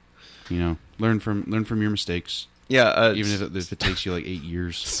 learn from your mistakes, Yeah. even if it takes you like 8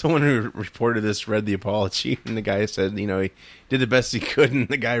 years. someone who reported this read the apology, and the guy said, he did the best he could, and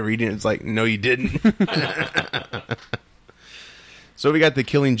the guy reading it's like, no, you didn't. So we got the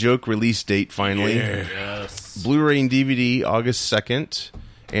Killing Joke release date finally. Yes. Blu-ray and DVD August 2nd,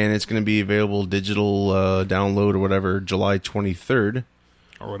 and it's going to be available digital download or whatever July 23rd.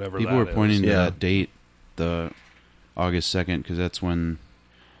 Or whatever. People were pointing to Yeah. that date, the August 2nd, because that's when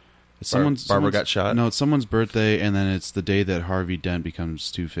it's Barbara someone's- got shot? No, it's someone's birthday, and then it's the day that Harvey Dent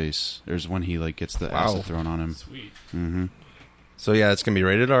becomes Two-Face. There's when he like gets the Wow. acid thrown on him. Sweet. Mm-hmm. So yeah, it's going to be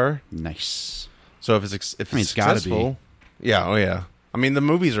rated R. Nice. So if it's I mean, it's gotta successful, yeah, oh yeah. I mean, the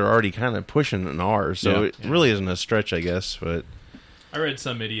movies are already kind of pushing an R, so Yeah. it really isn't a stretch, I guess. But I read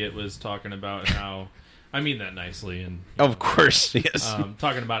some idiot was talking about how, I mean that nicely, and of course, yes.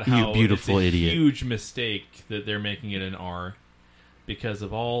 talking about You how beautiful it's a idiot. huge mistake that they're making it an R because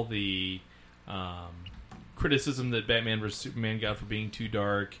of all the criticism that Batman vs Superman got for being too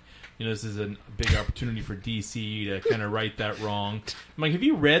dark. This is a big opportunity for DC to kind of right that wrong. I'm like, have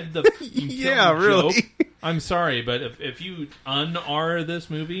you read the Yeah, Killing really. Joke? I'm sorry, but if you un-R this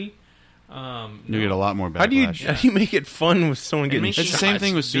movie, You get a lot more backlash. How do you make it fun with someone getting It's shot? the same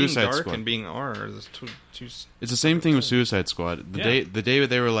thing with Suicide being dark Squad. and being R. There's two It's the same thing with Suicide Squad. The day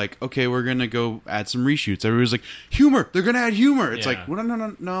they were like, okay, we're gonna go add some reshoots. Everybody was like, humor. They're gonna add humor. It's Yeah. like, well,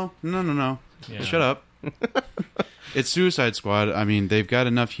 no. Yeah. Shut up. It's Suicide Squad. I mean, they've got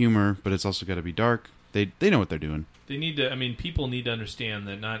enough humor, but it's also got to be dark. They know what they're doing. They need to. I mean, people need to understand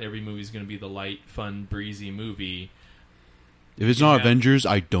that not every movie is going to be the light, fun, breezy movie. If it's not Yeah. Avengers,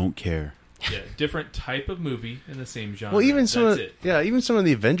 I don't care. Yeah, different type of movie in the same genre. Well, even That's some of it. even some of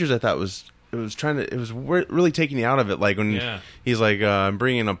the Avengers, I thought was really taking you out of it. Like when Yeah. he's like, "I'm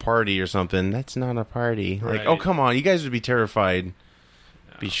bringing a party or something." That's not a party. Like, Right. oh come on, you guys would be terrified.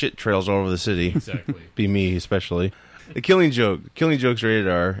 Be shit trails all over the city. Exactly. Be me especially. The Killing Joke's rated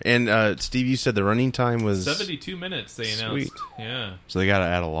R. And Steve, you said the running time was 72 minutes. They announced. Sweet. Yeah, So they got to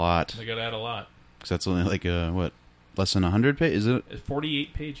add a lot. they got to add a lot. Because that's only like, less than 100 pages? Is it? It's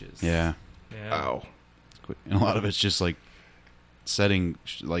 48 pages. Yeah. Yeah. Wow. And a lot of it's just like setting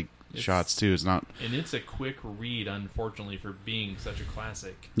It's- shots, too. It's not. And it's a quick read, unfortunately, for being such a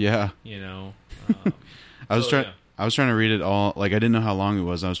classic. Yeah. I was So, trying. yeah. I was trying to read it all. Like I didn't know how long it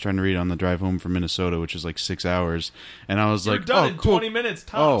was. I was trying to read it on the drive home from Minnesota, which is like 6 hours. And I was You're like, done "Oh, in cool. 20 minutes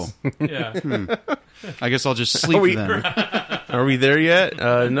tops. Yeah. I guess I'll just sleep we- then." Are we there yet?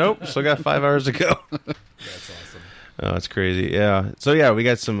 Nope. Still got 5 hours to go. That's awesome. Oh, that's crazy. Yeah. So yeah, we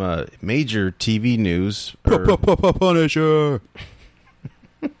got some major TV news. Punisher.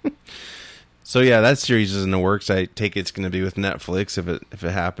 So yeah, that series is in the works. I take it's going to be with Netflix if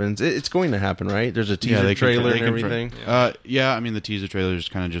it happens. It's going to happen, right? There's a teaser trailer and everything. Yeah. I mean, the teaser trailer is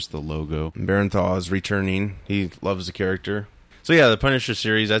kind of just the logo. Barenthal is returning. He loves the character. So yeah, the Punisher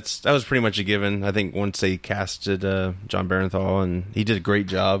series. That was pretty much a given. I think once they casted John Barenthal, and he did a great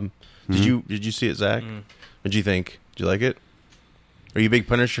job. Mm-hmm. Did you see it, Zach? What'd you think? Did you like it? Are you a big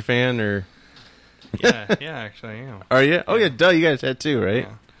Punisher fan, or Yeah, actually, I am. are you? Oh yeah, duh. You got a tattoo, right?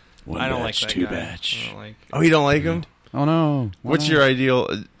 Yeah. One I don't batch, like that two guy. batch. I don't like. Oh, you don't like him? Oh no! Why What's not? your ideal?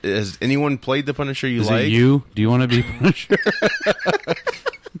 Has anyone played the Punisher you Is like? it you? Do you want to be Punisher?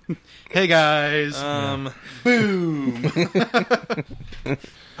 Hey guys! Boom.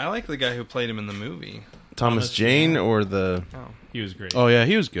 I like the guy who played him in the movie. Thomas Jane or the? Oh, He was great. Oh yeah,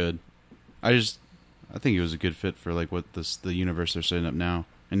 he was good. I think he was a good fit for like what the universe they're setting up now.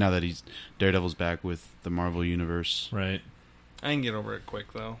 And now that Daredevil's back with the Marvel universe. Right. I can get over it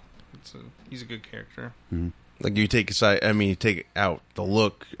quick though. He's a good character. Like you take aside, I mean, you take out the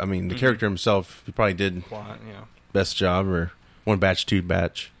look. I mean, the character himself, he probably did Plot, yeah. best job, or one batch, two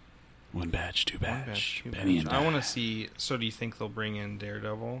batch. One batch, two batch. Batch, two Benny batch. and I want to Bash. see. So, do you think they'll bring in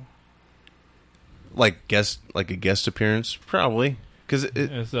Daredevil? Like a guest appearance, probably, because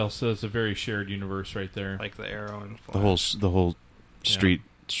It's also it's a very shared universe right there. Like the Arrow and Flash? The whole street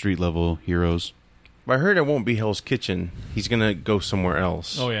level heroes. I heard it won't be Hell's Kitchen. He's gonna go somewhere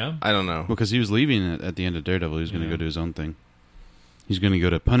else. Oh yeah. I don't know. Because he was leaving it at the end of Daredevil. He was going to Yeah. go do his own thing. He's going to go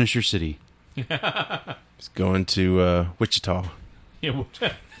to Punisher City. He's going to Wichita. Yeah,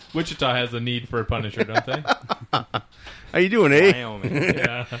 Wichita has a need for a Punisher, don't they? How you doing, eh? Wyoming.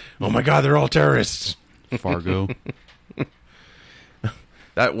 Yeah. Oh my God, they're all terrorists. Fargo.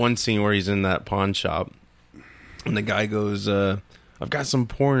 That one scene where he's in that pawn shop, and the guy goes, "I've got some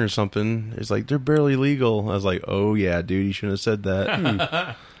porn or something." It's like they're barely legal. I was like, "Oh yeah, dude, you shouldn't have said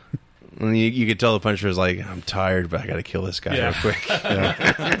that." And you could tell the Punisher was like, "I'm tired, but I got to kill this guy real quick."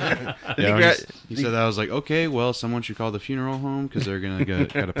 Yeah, he said that. I was like, okay, well, someone should call the funeral home because they're gonna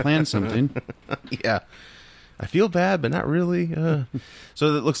gotta plan something. Yeah. I feel bad, but not really. So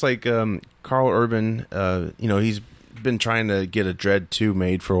it looks like Carl Urban, he's been trying to get a Dredd 2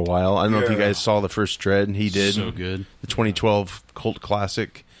 made for a while. I don't know if you guys saw the first Dredd. He did. So good. The 2012 cult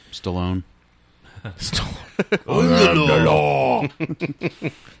classic. Stallone. The law.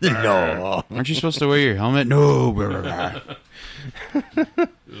 The law. Aren't you supposed to wear your helmet? No.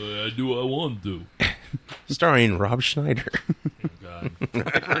 Do I want to? Starring Rob Schneider. Oh,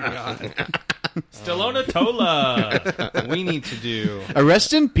 God. Stallone Tola. We need to do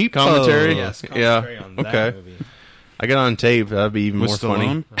Arresting people. Commentary? yes commentary on that okay. movie. I got on tape. That'd be even With more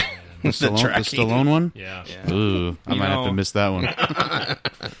Stallone? funny. The Stallone, the tracking. Stallone one? Yeah. Yeah. Ooh, I You might have to know- miss that one.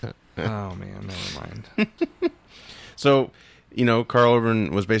 Oh man, never mind. So, Carl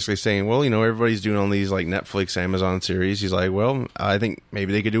Urban was basically saying, well, everybody's doing all these like Netflix, Amazon series. He's like, well, I think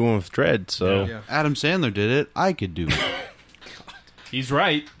maybe they could do one with Dredd. So, Yeah. Adam Sandler did it. I could do it. He's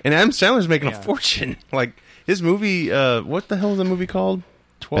right. and Adam Sandler's making a Yeah. fortune. Like his movie, what the hell is the movie called?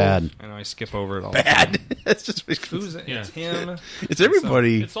 12. Bad. I know I skip over it all. Bad. That's just Who's it? Yeah. It's him. It's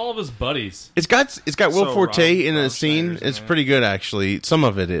everybody. It's all of his buddies. It's got Will So Forte in a Rob scene. Schneider's in It's it. pretty good actually. Some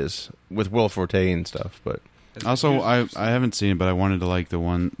of it is with Will Forte and stuff, but Also, I haven't seen it, but I wanted to like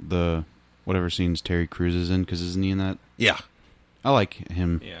the whatever scenes Terry Crews is in, because isn't he in that? yeah. I like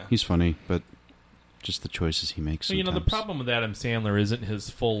him. Yeah. He's funny, but just the choices he makes So, the sometimes. problem with Adam Sandler isn't his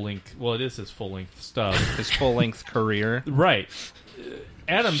full length. Well, it is his full length stuff. His full length career. Right.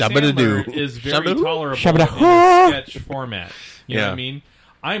 Adam Shabba-da-doo. Sandler is very Shabba-da-doo. tolerable Shabba-da-hoo. in a sketch format. You know Yeah. what I mean?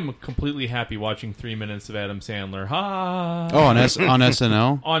 I'm completely happy watching 3 minutes of Adam Sandler. Ha! Oh, on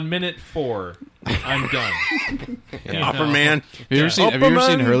SNL. On minute 4, I'm done. Opera Man. Have you ever seen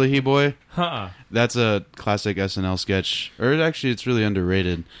Opperman. Hurley He Boy? Huh. That's a classic SNL sketch, or actually, it's really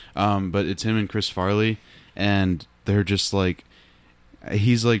underrated. But it's him and Chris Farley, and they're just like,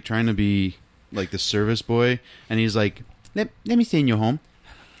 he's like trying to be like the service boy, and he's like, let me stay in your home,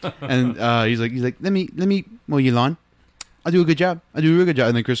 and he's like, let me mow your lawn. I'll do a good job. I'll do a real good job.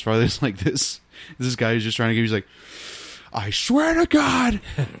 And then Chris Farley's like this guy who's just trying to give. He's like, I swear to God,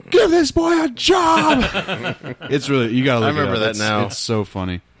 give this boy a job. It's really, you gotta look I remember it up. that now. It's so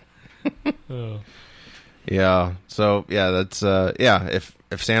funny. Oh. Yeah. So that's If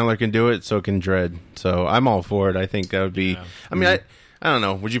Sandler can do it, so can Dredd. So I'm all for it. I think that would be. Yeah. I mean, I don't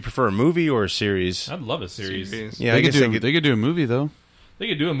know. Would you prefer a movie or a series? I'd love a series. Yeah, they I could guess do. They could do a movie though. They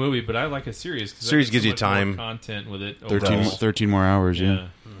could do a movie, but I like a series. 'Cause I Series get gives so you much more time. content with it. 13, overall. 13 more hours. Yeah.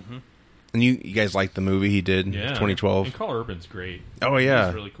 And you guys liked the movie he did, Yeah. 2012. And Carl Urban's great. Oh yeah,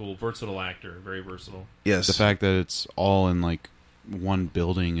 He's really cool. Versatile actor. Very versatile. yes. The fact that it's all in like one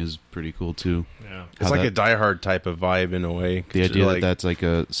building is pretty cool too. Yeah. it's how like that- a Die Hard type of vibe in a way. 'cause The you're idea like, that that's like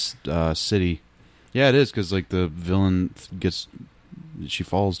a city. Yeah, it is, because like the villain she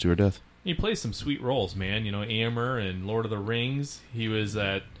falls to her death. He plays some sweet roles, man. Amber and Lord of the Rings. He was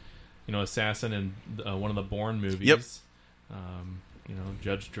that, assassin in one of the Bourne movies. Yep.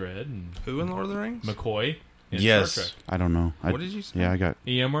 Judge Dredd and Who in Lord of the Rings? McCoy. In Yes. Star Trek. I don't know. What did you say? Yeah, I got.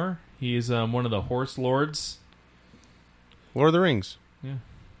 Eomer. He's one of the horse lords. Lord of the Rings. Yeah.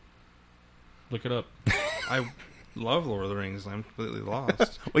 Look it up. I love Lord of the Rings. I'm completely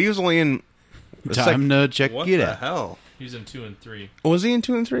lost. Well, he was only in. the Time to check What it the out. hell? He's in 2 and 3. Was he in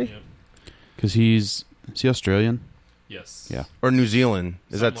 2 and 3? Yep. Because is he Australian? Yes. Yeah. Or New Zealand?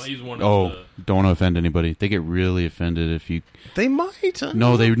 Is that? He's one Oh, of the... don't want to offend anybody. They get really offended if you. They might.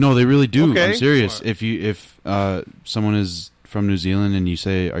 No, they really do. Okay. I'm serious. What? If someone is from New Zealand and you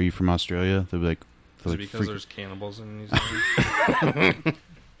say, "Are you from Australia?" They'll be like, Is they'll it like because freak- there's cannibals in New Zealand?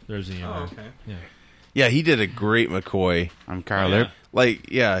 There's Eomer. Oh, okay. Yeah. Yeah, he did a great McCoy. I'm Carl. Yeah. There.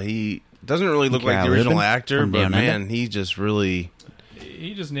 Like, yeah, he doesn't really look like the Carl original Urban actor, from but down under. man, he just really.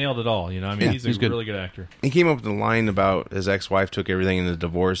 He just nailed it all, I mean, Yeah, he's a he's good. really good actor. He came up with a line about his ex-wife took everything in the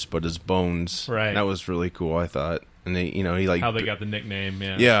divorce, but his bones. Right. That was really cool, I thought. And they, he like How they got the nickname,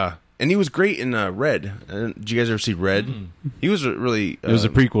 yeah. Yeah, and he was great in Red. Did you guys ever see Red? He was really. It was a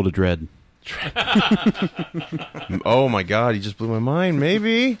prequel to Dread. Oh my god, he just blew my mind.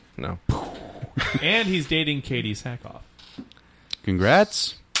 Maybe no. And he's dating Katie Sackhoff.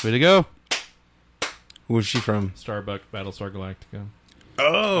 Congrats! Way to go! Who was she from? Starbuck, Battlestar Galactica.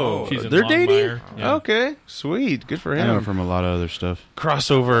 Oh, She's in they're dating? Longmire. Yeah. Okay, sweet. Good for I know him. from a lot of other stuff.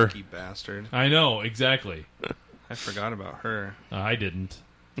 Crossover. You bastard. I know, exactly. I forgot about her. I didn't.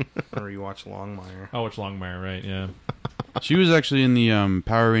 Or you watch Longmire. I watched Longmire, right? Yeah. She was actually in the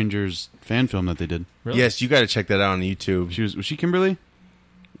Power Rangers fan film that they did. Really? Yes, you got to check that out on YouTube. Was she Kimberly?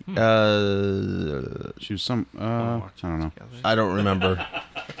 She was some. We'll I watch it don't know. together. I don't remember.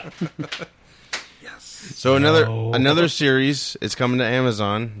 Yes. So another series. It's coming to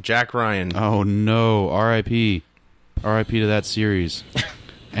Amazon. Jack Ryan. Oh no! R.I.P. R.I.P. to that series.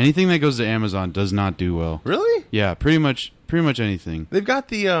 Anything that goes to Amazon does not do well. Really? Yeah, pretty much anything. They've got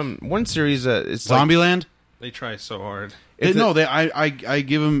the one series that it's like, Zombieland? They try so hard. It's No, a- I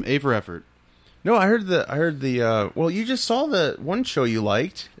give them A for effort. No, I heard the. Well, you just saw the one show you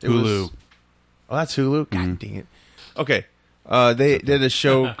liked. It Hulu. Was, oh, that's Hulu. God dang it. Okay. They did a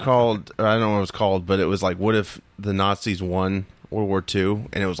show called. I don't know what it was called, but it was like, what if the Nazis won World War II,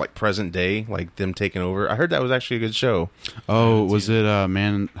 and it was like present day, like them taking over. I heard that was actually a good show. Oh, was it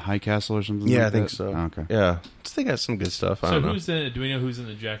Man in High Castle or something? Yeah, like I think that? so. Oh, okay. Yeah, so they got some good stuff. I So don't know. who's in? Do we know who's in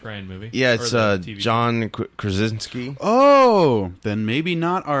the Jack Ryan movie? Yeah, Or it's the TV John Krasinski. Oh, then maybe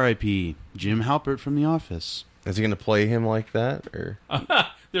not R.I.P. Jim Halpert from The Office. Is he going to play him like that, or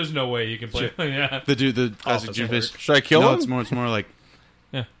There's no way you can play. Yeah. The dude, the classic Office Jim alert. Fish. should I kill No, him? it's more like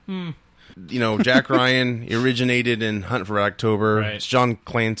Yeah. You know, Jack Ryan originated in Hunt for Red October. Right. It's John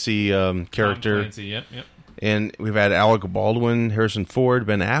Clancy character. Tom Clancy, yep. And we've had Alec Baldwin, Harrison Ford,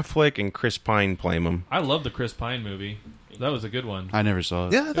 Ben Affleck, and Chris Pine play him. I love the Chris Pine movie. That was a good one. I never saw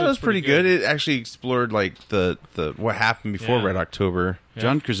it. Yeah, I thought it was was pretty pretty good. good. It actually explored like the what happened before Yeah. Red October. Yeah.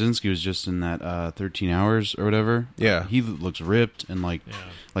 John Krasinski was just in that 13 Hours or whatever. Yeah. He looks ripped and Yeah.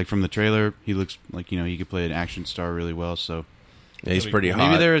 like from the trailer, he looks like he could play an action star really well. So Yeah, he's Maybe- pretty hot.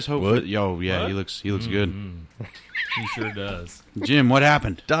 maybe there is hope. What? For, yeah, What? he looks good. He sure does. Jim, what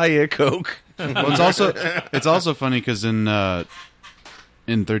happened? Diet Coke. Well, it's also funny because in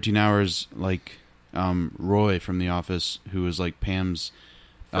 13 Hours, like Roy from The Office, who was like Pam's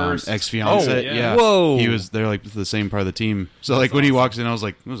First. ex fiance, Oh, yeah. yeah, Whoa. he was they're like the same part of the team. So like when he walks in, I was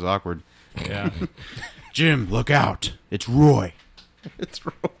like, this is awkward. Yeah. Jim, look out! It's Roy, It's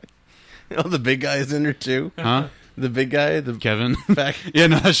Roy. Oh, the big guy is in there too. huh? The big guy, the Kevin. back. Yeah,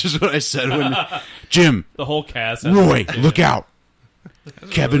 no, that's just what I said when Jim, The whole cast. has- Roy, yeah. look out! Those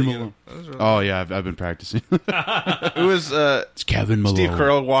are Kevin really Malone. good. Those are really Oh yeah, I've been practicing. Who was It's Kevin Malone. Steve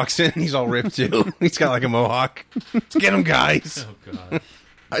Carell walks in. He's all ripped too. He's got like a mohawk. Let's get him, guys. Oh God.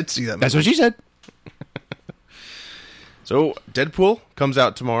 I'd see that. That's movie. what she said. So Deadpool comes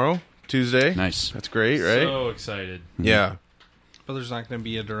out tomorrow, Tuesday. Nice. That's great, right? So excited. Yeah. But there's not going to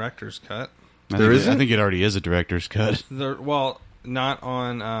be a director's cut. There isn't? I think it already is a director's cut. Well, not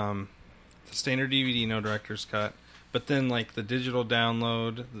on the standard DVD, no director's cut. But then, like the digital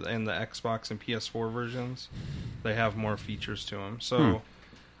download and the Xbox and PS4 versions, they have more features to them. So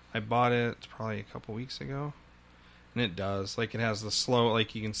I bought it probably a couple weeks ago, and it does. Like it has the slow,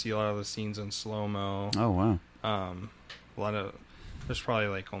 like you can see a lot of the scenes in slow mo. Oh wow. A lot of there's probably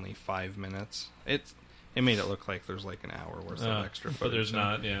like only 5 minutes. It made it look like there's like an hour worth of extra footage. But there's in it.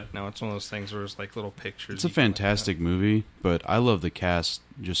 not. Yeah. No, it's one of those things where there's like little pictures. It's a you can look at. fantastic movie, but I love the cast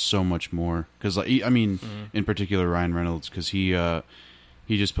just so much more because, like, I mean, in particular Ryan Reynolds, because he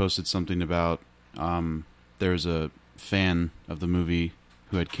just posted something about there's a fan of the movie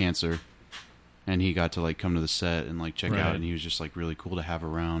who had cancer, and he got to like come to the set and like check Right. out, and he was just like really cool to have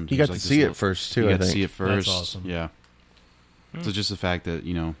around. You He was, got like, to this see little- it first too. You I got to think. see it first. awesome. Yeah. So just the fact that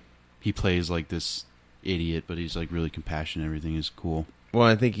he plays like this idiot, but he's like really compassionate. Everything is cool. Well,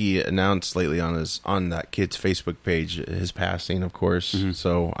 I think he announced lately on that kid's Facebook page his passing, of course. Mhm.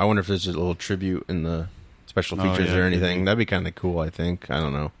 So I wonder if there's a little tribute in the special Oh, features yeah, or could anything. be. That'd be kind of cool. I think. I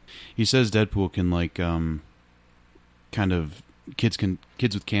don't know. He says Deadpool can like kind of kids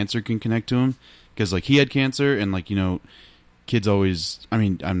with cancer can connect to him because like he had cancer and like kids always. I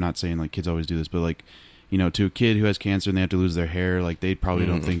mean, I'm not saying like kids always do this, but like to a kid who has cancer and they have to lose their hair, like they probably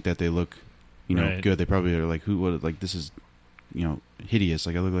don't think that they look Right. good. They probably are like like this is hideous.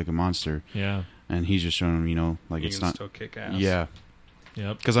 Like I look like a monster, Yeah. and he's just showing him like You it's can not. still kick ass. Yeah,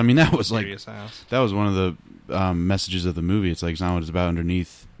 Yep. because I mean that was like Serious ass. that was one of the messages of the movie. It's like it's not what it's about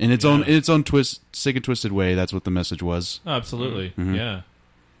underneath. In its Yeah. own sick and twisted way, that's what the message was. Oh, absolutely. Mhm. Yeah.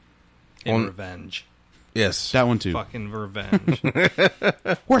 And On- revenge. Yes. That one too. Fucking revenge.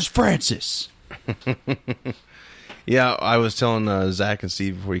 Where's Francis? Yeah, I was telling Zach and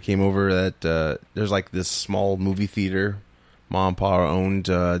Steve before he came over that there's like this small movie theater Mom and Pa owned.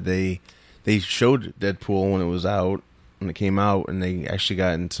 They showed Deadpool when it was out, when it came out, and they actually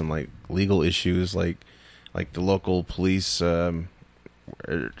got in some like legal issues. Like like the local police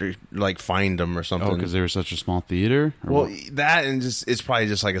like fined them or something. Oh, because they were such a small theater? Or Well, what? that and just it's probably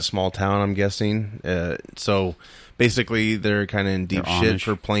just like a small town, I'm guessing. So basically, they're kind of in deep They're shit Amish.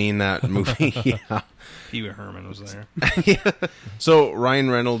 for playing that movie. Yeah. Pee Wee Herman was there. So Ryan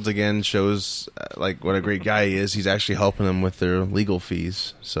Reynolds again shows like what a great guy he is. He's actually helping them with their legal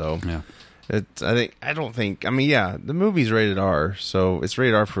fees. So Yeah. I mean, yeah, the movie's rated R, so it's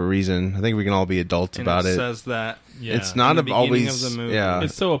rated R for a reason. I think we can all be adults And about it. says that Yeah. It's not in the beginning always of the movie. yeah.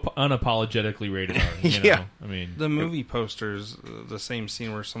 It's so unapologetically rated R. You know? Yeah. I mean, the movie posters, the same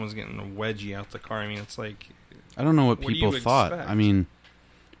scene where someone's getting a wedgie out the car. I mean, it's like, I don't know what What do people you thought. expect? I mean,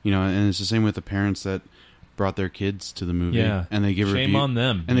 and it's the same with the parents that brought their kids to the movie. yeah. And they give shame on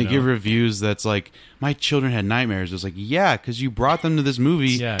them. And you they give know? reviews that's like, my children had nightmares. It's like, yeah, because you brought them to this movie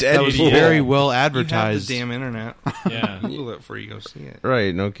Yeah. that was Deadpool. very well you have advertised. the damn internet. Yeah. Google it before you go see it.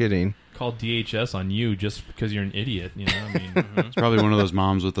 Right, no kidding. Call DHS on you just because you're an idiot. You know, I mean, It's probably one of those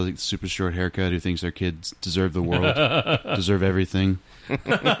moms with a super short haircut who thinks their kids deserve the world, deserve everything.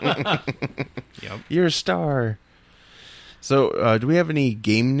 Yep. You're a star. So, do we have any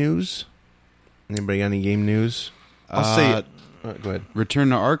game news? Anybody got any game news? I'll say it. Go ahead. Return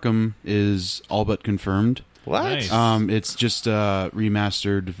to Arkham is all but confirmed. What? Nice. It's just a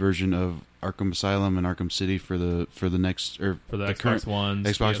remastered version of Arkham Asylum and Arkham City for the next or for the current Xbox One,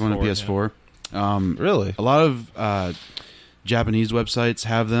 Xbox One and PS4. Really? A lot of Japanese websites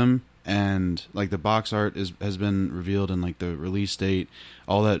have them, and like the box art has been revealed, and like the release date.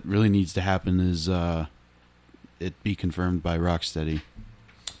 All that really needs to happen is it be confirmed by Rocksteady.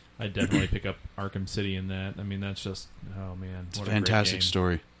 I'd definitely pick up Arkham City in that. I mean, that's just man, It's a what a great fantastic game.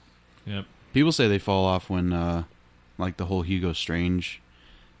 story. Yep. People say they fall off when like the whole Hugo Strange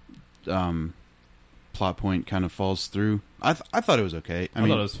plot point kind of falls through. I thought it was okay. I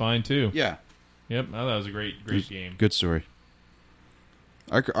thought it was fine too. yeah, Yep. I thought it was a great game. good story.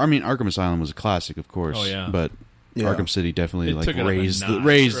 Arkham Asylum was a classic, of course. Oh, yeah. But Yeah. Arkham City definitely It like took it up a raised notch,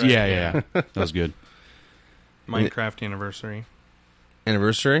 raised. right, Yeah, yeah. yeah. That was good. Minecraft anniversary.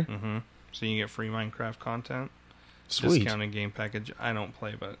 Anniversary? Mm-hmm. So you get free Minecraft content. Sweet. Discounted game package. I don't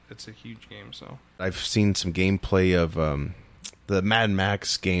play, but it's a huge game. So I've seen some gameplay of the Mad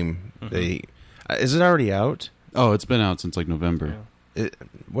Max game. Mhm. They is it already out? Oh, it's been out since like November. yeah.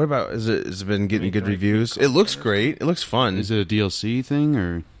 What about is it? Has it been getting Make good like reviews? good It looks content. great. It looks fun. Is it a DLC thing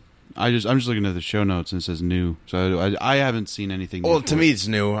or? I'm just looking at the show notes and it says new. So I haven't seen anything. Well, new to for me, it. it's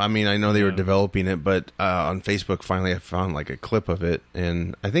new. I mean, I know they were Yeah. developing it, but on Facebook, finally, I found like a clip of it,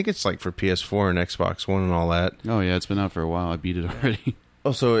 and I think it's like for PS4 and Xbox One and all that. Oh yeah, it's been out for a while. I beat it already.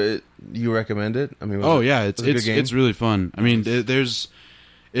 Oh, so you recommend it? I mean, was Oh it- yeah, was it a good game? it's really fun. I mean,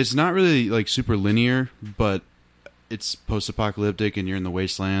 it's not really like super linear, but it's post-apocalyptic, and you're in the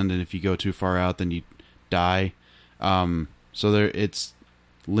wasteland, and if you go too far out, then you die. So it's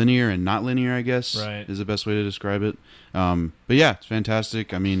linear and not linear, I guess, Right. is the best way to describe it. But yeah, it's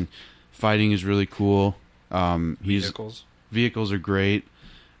fantastic. I mean, fighting is really cool. Vehicles are great.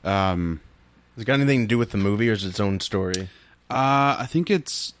 Has it got anything to do with the movie, or is it its own story? I think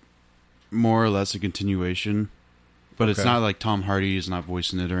it's more or less a continuation, but it's Okay. not like Tom Hardy is not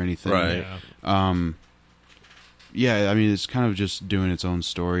voicing it or anything. Right. Yeah. Yeah, I mean, it's kind of just doing its own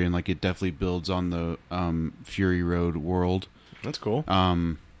story, and like it definitely builds on the Fury Road world. That's cool.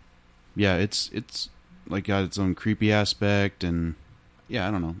 Yeah, it's like got its own creepy aspect, and yeah,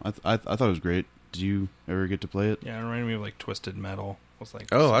 I don't know. I thought it was great. Did you ever get to play it? Yeah, it reminded me of like Twisted Metal. With like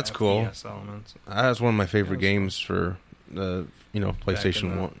Oh, some that's cool. FPS elements That's one of my favorite Yeah, it was games for the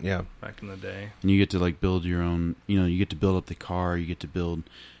PlayStation the- 1. Yeah. back in the day. And you get to like build your own. You get to build up the car. You get to build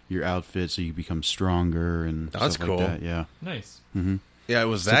your outfit so you become stronger and That's stuff cool. like that. Yeah. Nice. Mm-hmm. Yeah, it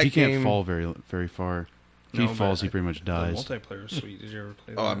was Except that he game. can't fall very very far. If he No, falls, but he pretty much dies. The multiplayer is sweet. Did you ever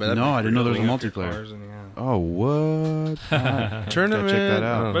play that? Oh, I bet that'd No, be I didn't know there was a Building up your multiplayer. cars and, yeah. Oh, what? Tournament. Gotta check that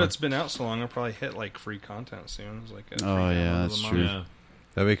out. Oh. But it's been out so long, I'll probably hit like free content soon. It's like a free Oh, yeah, download of that's the true. month. Yeah.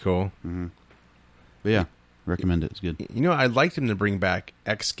 That'd be cool. Mm-hmm. But yeah, recommend it. It's good. You know, I'd like them to bring back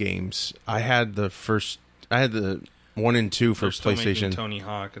X Games. I had the 1 and 2 for They're still making PlayStation. Tony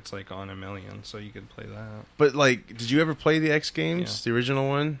Hawk. It's like on $1 million, so you could play that. But like, did you ever play the X Games, the original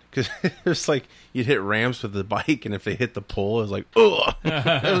one? Because it was like you'd hit ramps with the bike, and if they hit the pole, it was like, ugh.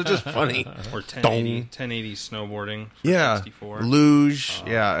 It was just funny. Or 1080 snowboarding for Yeah, 64. luge.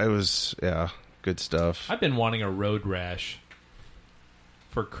 Yeah, it was. Yeah, good stuff. I've been wanting a Road Rash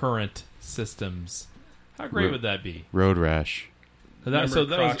for current systems. How great would that be? Road Rash. Remember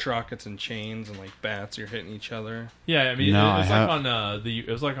That crotch was, rockets and chains and like bats, you're hitting each other. yeah. I mean, No, it was I like have- on it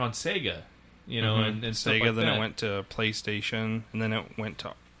was like on Sega, you know, Mhm. and stuff Sega. like Then that. it went to PlayStation, and then it went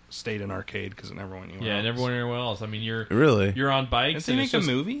to stayed in arcade because it never went anywhere. Yeah, else. never went anywhere else. I mean, Really? you're on bikes. Did they and it's make a just-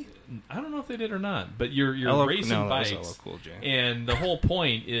 movie? I don't know if they did or not, but you're LL racing no, that was bikes, LL Cool J. and the whole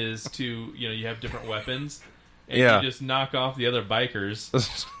point is to you have different weapons, and Yeah. you just knock off the other bikers.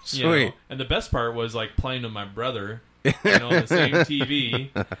 Sweet. You know? And the best part was like playing with my brother, on the same TV,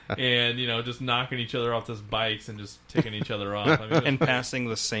 and just knocking each other off those bikes and just ticking each other off. I mean, it was And great. passing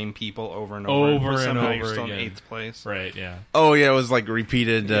the same people over and over. Over and Somehow over you're still in again. 8th place. Right? Yeah. Oh yeah, it was like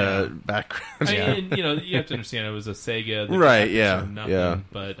repeated Yeah. background. I mean, and, you have to understand it was a Sega, the Right, graphics yeah, are nothing, yeah.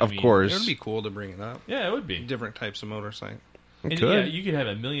 But Of I mean, course. It would be cool to bring it up. yeah, it would be. Different types of motorcycle. And Could. yeah, you could have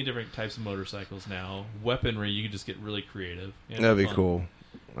a million different types of motorcycles now. Weaponry, you could just get really creative. Yeah, That'd be fun. cool.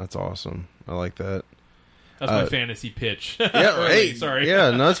 That's awesome. I like that. That's my fantasy pitch. Yeah, Early, hey, sorry. Yeah,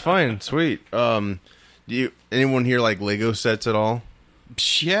 no, that's fine. Sweet. Do you anyone here like Lego sets at all?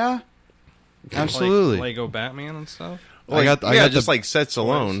 Yeah, absolutely. Like Lego Batman and stuff. I got just the, like sets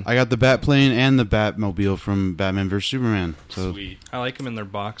alone. I got the Batplane and the Batmobile from Batman vs Superman. So Sweet. I like them in their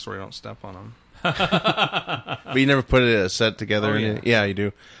box where I don't step on them. But you never put it a set together. Oh, and yeah. Yeah, you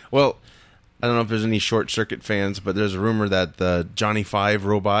do. Well, I don't know if there's any Short Circuit fans, but there's a rumor that the Johnny Five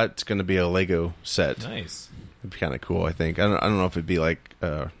robot is going to be a Lego set. Nice. It'd be kind of cool, I think. I don't know if it'd be like.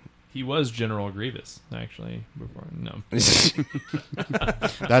 He was General Grievous, actually. Before no, that's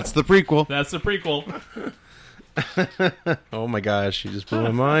the prequel. that's the prequel. Oh my gosh, you just blew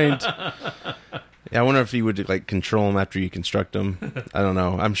my mind. Yeah, I wonder if you would like control them after you construct them. I don't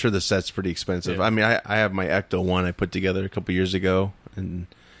know. I'm sure the set's pretty expensive. Yeah. I mean, I have my Ecto one I put together a couple years ago, and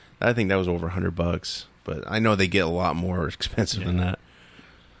I think that was over $100. But I know they get a lot more expensive than that.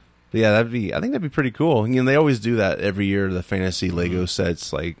 But yeah, I think that'd be pretty cool. They always do that every year. The fantasy Lego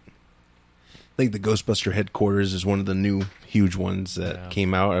sets, like I think the Ghostbuster headquarters is one of the new huge ones that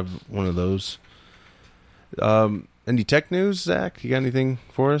came out of one of those. Any tech news, Zach? You got anything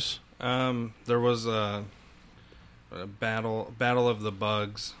for us? There was a battle of the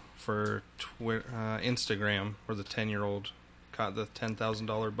bugs for Instagram, where the 10-year-old caught the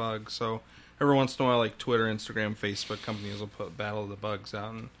 $10,000 bug. So every once in a while, like Twitter, Instagram, Facebook companies will put Battle of the Bugs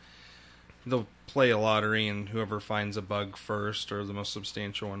out, and they'll play a lottery, and whoever finds a bug first or the most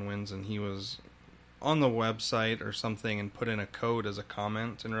substantial one wins. And he was on the website or something and put in a code as a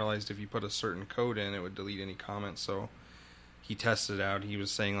comment and realized if you put a certain code in, it would delete any comments. So he tested it out. He was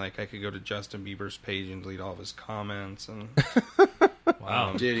saying, like, I could go to Justin Bieber's page and delete all of his comments. And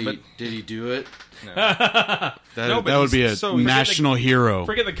Wow. but- Did he do it? no. That, No, but that would be a so- national hero.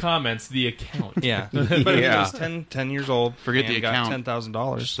 Forget the comments, the account. Yeah. But he Yeah. was 10 years old. Forget and the got account.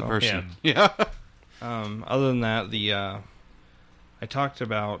 $10,000. The So. person. Yeah. Yeah. Other than that, I talked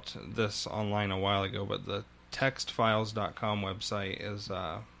about this online a while ago, but the textfiles.com website is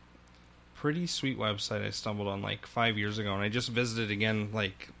a pretty sweet website I stumbled on like 5 years ago, and I just visited again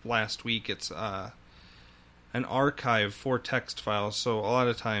like last week. It's an archive for text files. So a lot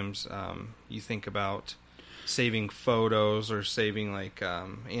of times you think about saving photos or saving like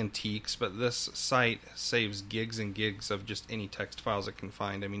antiques, but this site saves gigs and gigs of just any text files it can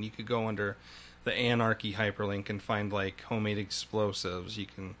find. I mean, you could go under the Anarchy hyperlink and find like homemade explosives. You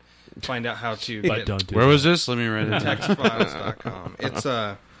can find out how to But get don't do Where that. was this? Let me write it down.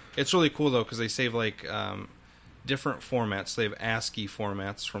 textfiles.com. It's really cool though, because they save like different formats. They have ASCII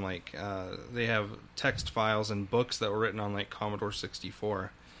formats from like they have text files and books that were written on like Commodore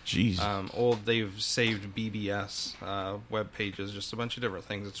 64. Jeez. They've saved BBS web pages, just a bunch of different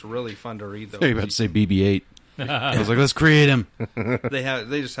things. It's really fun to read though. You're about to say BB-8. I was like, let's create him.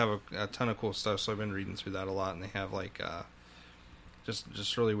 They just have a ton of cool stuff. So I've been reading through that a lot, and they have like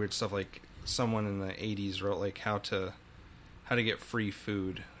just really weird stuff. Like someone in the 80s wrote like how to get free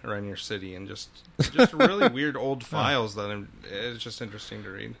food around your city, and just really weird old files that it's just interesting to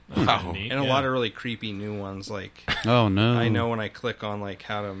read. Wow. Neat, And a yeah. lot of really creepy new ones. Like Oh, no. I know when I click on like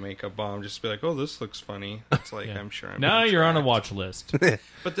how to make a bomb, just be like, oh, this looks funny. It's like Yeah. I'm sure. I'm Now being you're on a tracked. watch list.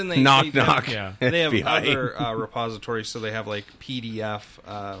 But then they Knock, they have- knock. Yeah. They have FBI. other repositories, so they have like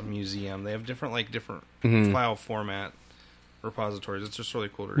PDF museum. They have different Mm-hmm. file format repositories. It's just really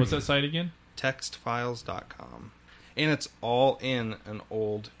cool to read. What's that site again? Textfiles.com. And it's all in an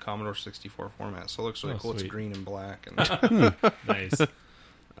old Commodore 64 format, so it looks really Oh, cool. It's sweet. green and black. And Nice.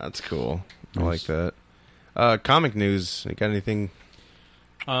 That's cool. I like that. Comic news. You got anything?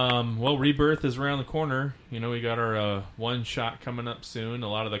 Well, Rebirth is around the corner. We got our one shot coming up soon. A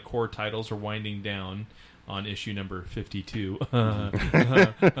lot of the core titles are winding down on issue number 52. Do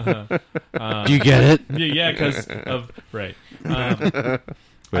you get it? Yeah, because of right.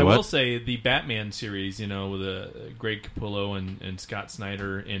 Wait, I what? will say the Batman series, with Greg Capullo and Scott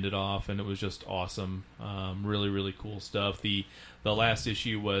Snyder ended off, and it was just awesome. Really, really cool stuff. The last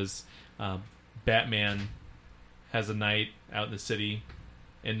issue was Batman has a night out in the city,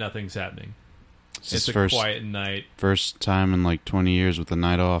 and nothing's happening. It's a quiet night. First time in like 20 years with a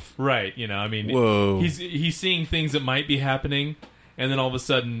night off. Right. Whoa. He's seeing things that might be happening, and then all of a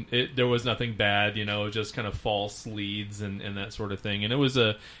sudden there was nothing bad, just kind of false leads and that sort of thing. And it was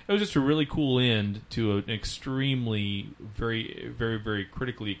just a really cool end to an extremely very, very, very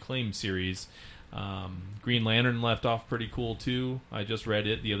critically acclaimed series. Green Lantern left off pretty cool too. I just read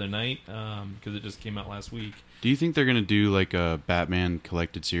it the other night because it just came out last week. Do you think they're going to do like a Batman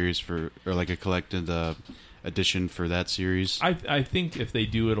collected series or like a collected edition for that series? I think if they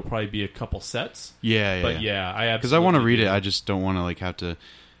do, it'll probably be a couple sets. Yeah. But yeah, I absolutely because I want to read do. it. I just don't want to like have to,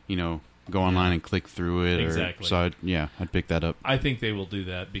 go online and click through it. Exactly. So I'd pick that up. I think they will do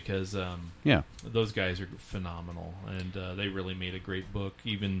that because Yeah. those guys are phenomenal, and they really made a great book.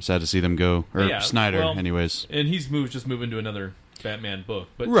 Even Sad to see them go, or Yeah, Snyder, well, anyways. and he's just moving to another Batman book,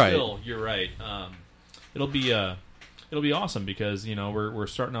 but Right. still, you're right. It'll be awesome because we're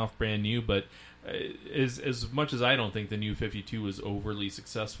starting off brand new, but as much as I don't think the New 52 was overly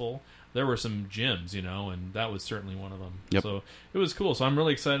successful, there were some gems, and that was certainly one of them. Yep. So it was cool. So I'm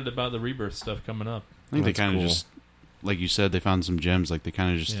really excited about the Rebirth stuff coming up. I think they That's kind of cool. just, like you said, they found some gems. Like they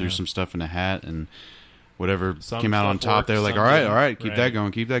kind of just threw Yeah. some stuff in a hat and whatever Some came out on stuff top. worked, They're like, some all didn't. right, keep Right. that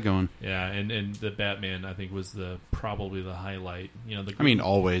going, keep that going. Yeah, and the Batman I think was probably the highlight. I mean,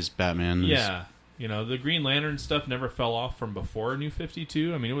 always Batman. Is, Yeah. The Green Lantern stuff never fell off from before New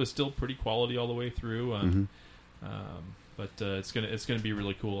 52. I mean, it was still pretty quality all the way through. But it's gonna be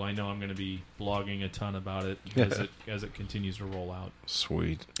really cool. I know I'm gonna be blogging a ton about it as it continues to roll out.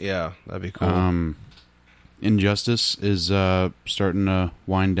 Sweet. Yeah, that'd be cool. Injustice is starting to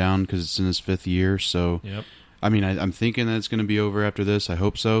wind down because it's in its 5th year. So, Yep. I mean, I'm thinking that it's going to be over after this. I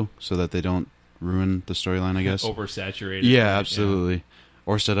hope so that they don't ruin the storyline, I guess. Oversaturated. Yeah, right? absolutely.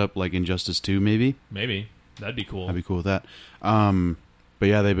 Or set up like Injustice 2, maybe. Maybe that'd be cool. I'd be cool with that. But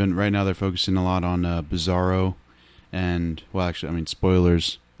yeah, right now they're focusing a lot on Bizarro, and well, actually, I mean,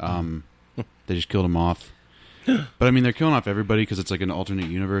 spoilers. They just killed him off. But I mean, they're killing off everybody because it's like an alternate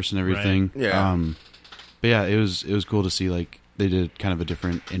universe and everything. Right. Yeah. But yeah, it was cool to see like they did kind of a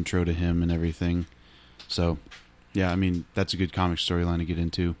different intro to him and everything. So yeah, I mean, that's a good comic storyline to get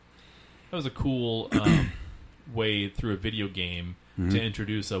into. That was a cool way through a video game to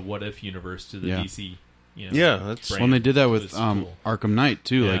introduce a what if universe to the Yeah. DC. Yeah, that's- brand. Well, and they did that with It's cool. Arkham Knight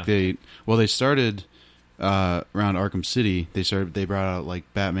too. Yeah. Like they started around Arkham City. They brought out like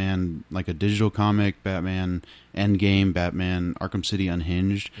Batman, like a digital comic, Batman Endgame, Batman Arkham City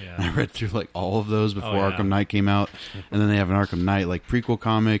Unhinged. Yeah. And I read through like all of those before Oh, yeah. Arkham Knight came out, and then they have an Arkham Knight like prequel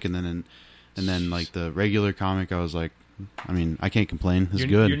comic, and then like the regular comic. I was like, I mean, I can't complain. It's You're,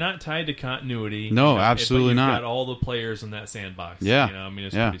 good. You're not tied to continuity. No, You know, absolutely but you've not. got all the players in that sandbox. Yeah. I mean,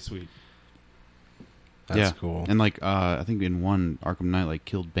 it's Yeah. pretty sweet. That's yeah. cool. And like I think in one Arkham Knight like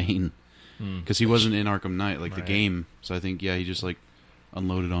killed Bane because he wasn't in Arkham Knight like the Right. game. So I think he just like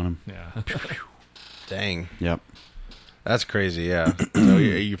unloaded on him. Yeah. Dang. Yep. That's crazy, yeah. So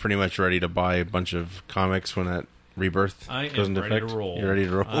you're pretty much ready to buy a bunch of comics when that Rebirth I goes am into ready effect? to roll. You're ready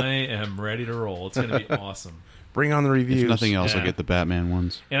to roll? I am ready to roll. It's going to be awesome. Bring on the reviews. If nothing else, I'll Yeah. get the Batman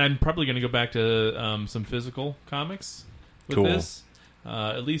ones. And I'm probably going to go back to some physical comics with Cool. this.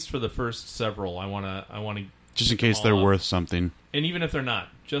 At least for the first several, I want to Just in pick them case they're all up. worth something. And even if they're not,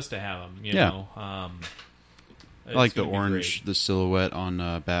 just to have them. You Yeah. know. I like it's the gonna be orange, great. the silhouette on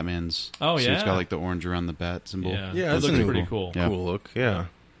Batman's. Oh, So it's yeah. got like the orange around the bat symbol. Yeah, Yeah, it that's looks a pretty cool. Yeah. Cool look, yeah.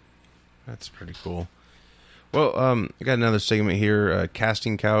 That's pretty cool. Well, I got another segment here,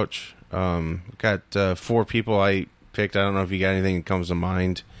 casting couch. Got 4 people I picked. I don't know if you got anything that comes to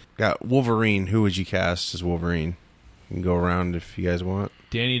mind. Got Wolverine. Who would you cast as Wolverine? You can go around if you guys want.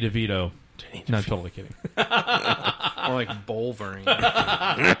 Danny DeVito. No, I'm totally kidding. Or like Wolverine.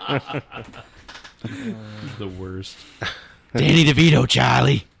 The worst. Danny DeVito,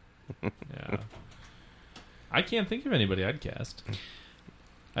 Charlie. Yeah. I can't think of anybody I'd cast.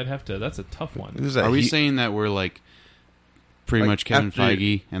 I'd have to. That's a tough one. Who's that? Are we saying that we're like pretty Like, much Kevin after-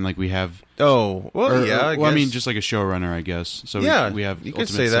 Feige and like we have? Oh, well, or- yeah. well, I mean, guess. just like a showrunner, I guess. So Yeah, we have. you could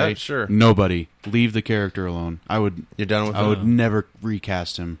ultimate say that, sure. Nobody leave the character alone. I would. You're done with I that? would never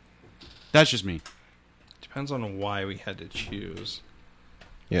recast him. That's just me. Depends on why we had to choose.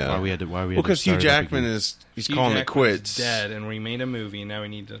 Yeah. Why we had to? Well, Because Hugh Jackman is he's Hugh calling it Jackman's quits. dead, and we made a movie. Now we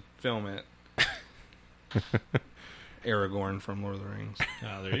need to film it. Aragorn from Lord of the Rings.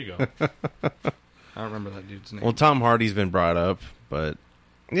 Ah, there you go. I don't remember that dude's name. Well, Tom Hardy's been brought up, but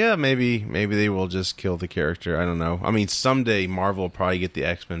Yeah, maybe they will just kill the character. I don't know. I mean, someday Marvel will probably get the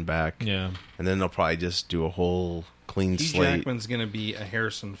X-Men back, Yeah. and then they'll probably just do a whole clean Hugh slate. Jackman's going to be a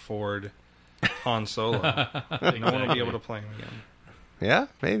Harrison Ford Han Solo. No one will be able to play him again. Yeah,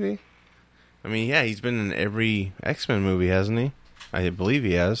 maybe. I mean, yeah, he's been in every X-Men movie, hasn't he? I believe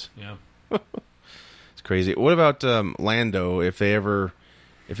he has. Yeah. It's crazy. What about Lando? If they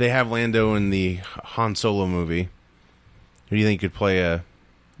have Lando in the Han Solo movie, who do you think could play a?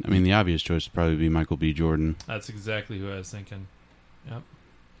 I mean, the obvious choice would probably be Michael B. Jordan. That's exactly who I was thinking. Yep.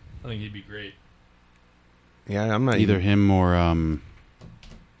 I think he'd be great. Yeah, I'm not Either him or I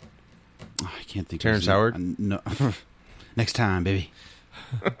can't think. Terrence of his name. Howard? No. Next time, baby.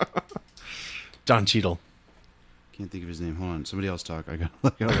 Don Cheadle. Can't think of his name. Hold on. Somebody else talk. I gotta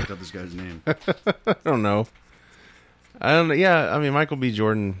look up this guy's name. I don't know. Yeah, I mean, Michael B.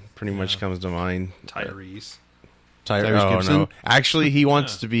 Jordan pretty much comes to mind. Tyrese. Tyrese Oh Gibson? no! Actually, he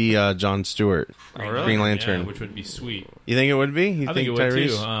wants to be John Stewart, Oh, really? Green Lantern. Yeah, which would be sweet. You think it would be? You I think it would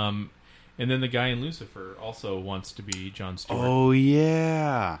Tyrese? too. And then the guy in Lucifer also wants to be Jon Stewart. Oh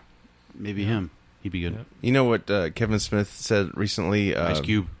yeah, maybe him. He'd be good. Yep. You know what Kevin Smith said recently? Ice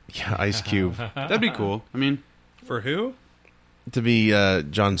Cube. Yeah, Ice Cube. That'd be cool. I mean, For who? To be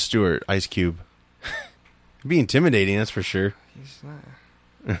John Stewart, Ice Cube. It'd be intimidating, that's for sure. He's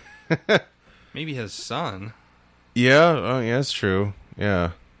not. Maybe his son. Yeah, yeah, that's true.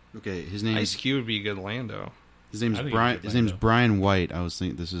 Yeah. okay. His name. Ice Cube would be a good Lando. His name's I think Brian. he'd be His name's Lando. Brian White. I was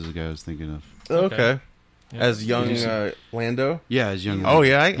thinking this is the guy I was thinking of. Okay. Yeah. As young Lando? Yeah, as young. Oh,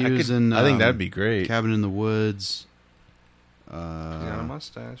 yeah. I He was could, in, I think um, that'd be great. Cabin in the Woods. He's got a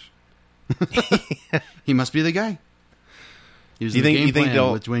mustache. He must be the guy. He was You in the think- game you think plan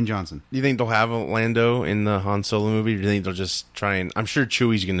they'll- with Dwayne Johnson. Do you think they'll have a Lando in the Han Solo movie, or do you think they'll just try and... I'm sure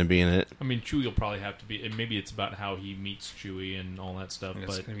Chewie's going to be in it. I mean, Chewie will probably have to be. And maybe it's about how he meets Chewie and all that stuff.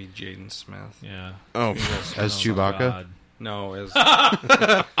 It's But going to be Jaden Smith. yeah, Oh, As Oh, Chewbacca. God. No, as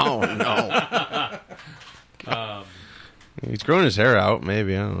oh no. He's growing his hair out,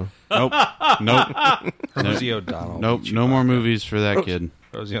 maybe. I don't know. Nope. Rosie O'Donnell. Nope. No more movies for that kid.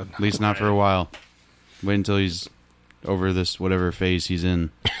 Rosie O'Donnell. At least not for a while. Wait until he's over this whatever phase he's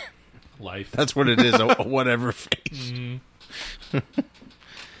in. Life. That's what it is, a whatever face.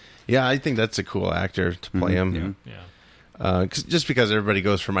 Yeah, I think that's a cool actor to play him. Yeah. Just because everybody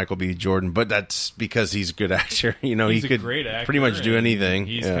goes for Michael B. Jordan, but that's because he's a good actor. You know, He's he a could great actor, pretty much do and anything.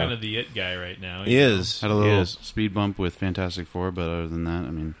 He's Yeah. kind of the it guy right now. He is. Had a He little is. speed bump with Fantastic Four, but other than that,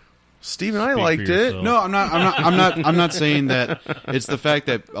 I mean, Steven, I Speak for liked it. yourself. no, I'm not saying that. It's the fact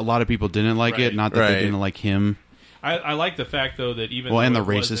that a lot of people didn't like it, Right. not that Right. they didn't like him. I like the fact though that even Well, though and the it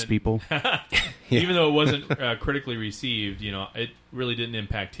racist wasn't- people. even though it wasn't critically received, you know, it really didn't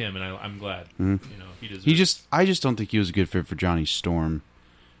impact him, and I'm glad. You know, he deserves. I just don't think he was a good fit for Johnny Storm.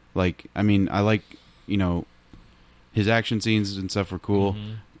 Like, I mean, I like, you know, his action scenes and stuff were cool,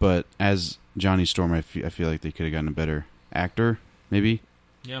 but as Johnny Storm, I feel like they could have gotten a better actor, maybe.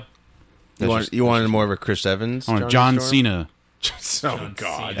 Yeah. You wanted more of a Chris Evans? I want John Storm? Cena Oh, John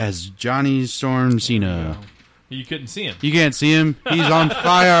God. Cena. as Johnny Storm Cena. You couldn't see him. You can't see him. He's on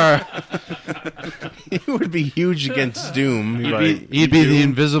fire. He would be huge against Doom. He'd be the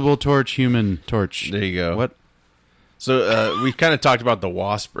invisible torch, human torch. There you go. What? So we kind of talked about the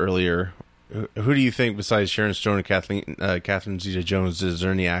Wasp earlier. Who do you think, besides Sharon Stone and Catherine Zeta-Jones, is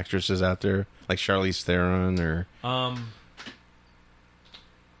there any actresses out there like Charlize Theron or?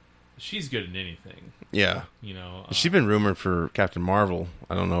 She's good at anything. Yeah, You know, she's been rumored for Captain Marvel.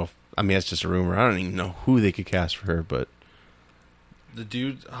 I don't know. I mean, that's just a rumor. I don't even know who they could cast for her, but The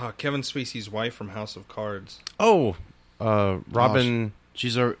dude, Kevin Spacey's wife from House of Cards. Robin.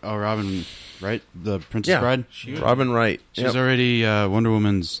 She's a Robin, right? The Princess Bride. Robin Wright. She's Yep. already Wonder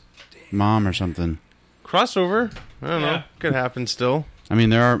Woman's mom or something. Crossover. I don't know. Yeah. Could happen still. I mean,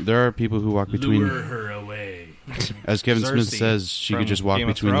 there are people who walk between. lure her away. As Kevin Smith Cersei says, she from could just walk Game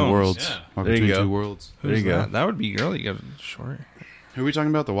of between the Thrones. worlds. Yeah. Walk There you between go. two worlds. There you go. That? That would be really good. Sure. Who are we talking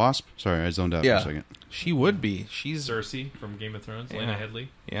about? The Wasp? Sorry, I zoned out Yeah. for a second. She would be. She's. Cersei from Game of Thrones, Lena Yeah. Headey.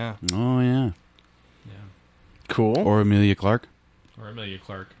 Yeah. Oh yeah. Yeah. Cool. Or Amelia Clark. Or Emilia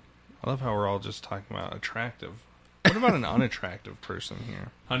Clarke. I love how we're all just talking about attractive. What about an unattractive person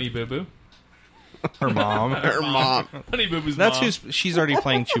here? Honey Boo Boo. Her mom. her mom. Honey Boo Boo's That's mom. who's. She's already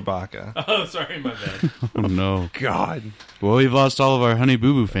playing Chewbacca. Oh, sorry, my bad. Oh no. God. Well, we've lost all of our Honey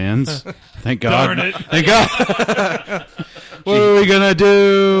Boo Boo fans. Thank God. Darn it. Thank God. What are we gonna Oh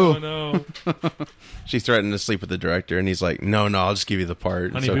do? no. She threatened to sleep with the director, and he's like, "No, I'll just give you the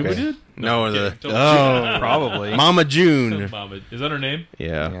part." Honey It's Boo Boo okay. did? No, Okay, the don't- Oh, Probably. Mama June. Mama. Is that her name?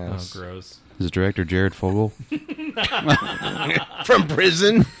 Yeah. Yes. Oh, gross. Is the director Jared Fogle? From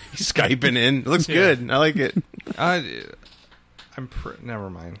prison. He's Skyping in. It looks good. I like it. Never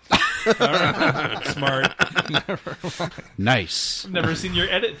mind. Smart. Nice. I've never seen your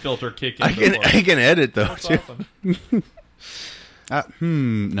edit filter kick in I before. can edit, though. That's awesome.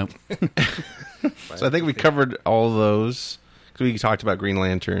 Nope. So I think we covered all those. Because we talked about Green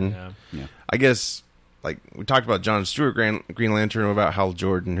Lantern. Yeah. I guess, like, we talked about John Stewart, Green Lantern. What about Hal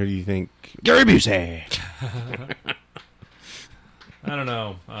Jordan? Who do you think? Gary Busey. I don't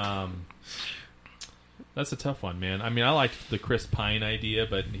know. That's a tough one, man. I mean, I liked the Chris Pine idea,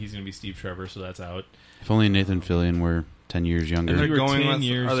 but he's going to be Steve Trevor, so that's out. If only Nathan Fillion were 10 years younger. And they're You were going 10 with.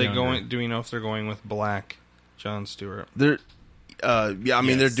 years Are they younger. going? Do we know if they're going with Black John Stewart? They're, yeah, I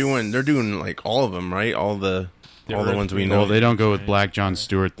mean, Yes. they're doing like all of them, right? All the ones we No, know. if they don't go with Black John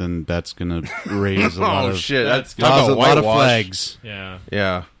Stewart, then that's going to raise a lot Oh of shit! That's That's good. talk lot about of whitewash. flags.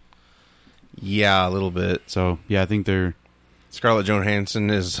 Yeah. Yeah, a little bit. So yeah, I think they're Scarlett Johansson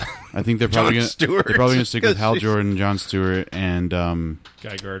is probably Jon gonna Stewart. they're probably gonna stick with Hal She's- Jordan, John Stewart, and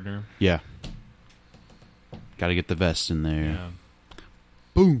Guy Gardner. yeah, got to get the vest in there. Yeah.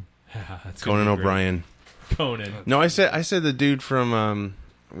 Boom. That's gonna Conan be great. O'Brien. Conan. No, I said the dude from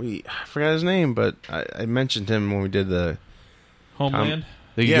I forgot his name, but I mentioned him when we did the. Homeland.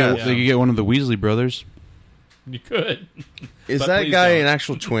 They could Yeah. get, they could get one of the Weasley brothers. You could. Is But that please guy don't. an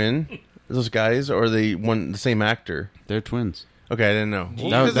actual twin? Those guys, or are they the same actor? They're twins. Okay, I didn't know. That,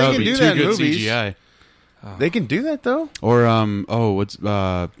 Because that they would can be do too that in good movies. CGI. They can do that though. Or what's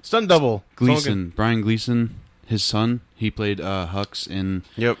Stunt double. Gleason, Brian Gleason, his son. He played Hux in.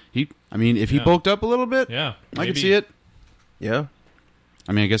 Yep. I mean, if he Yeah. bulked up a little bit, Yeah. I could maybe. see it. Yeah.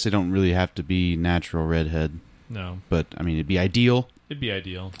 I mean, I guess they don't really have to be natural redhead, No. but I mean, it'd be ideal. It'd be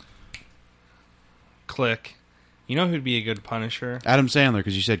ideal. Click. You know who'd be a good Punisher? Adam Sandler,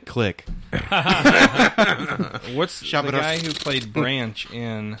 because you said click. What's Shove the it up. guy who played Branch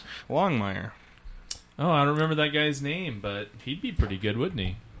in Longmire? Oh, I don't remember that guy's name, but he'd be pretty good, wouldn't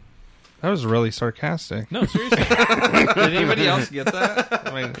he? That was really sarcastic. No, seriously. Did anybody else get that?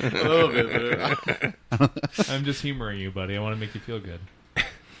 I mean, A little bit. I'm just humoring you, buddy. I want to make you feel good.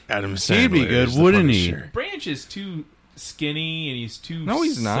 Adam Sandler. He'd be good, is the wouldn't he? Punisher. Branch is too skinny and he's too no,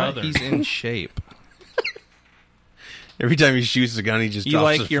 he's not. southern. He's in shape. Every time he shoots a gun, he just You drops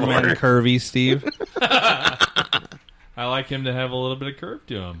like the your floor. men curvy, Steve? I like him to have a little bit of curve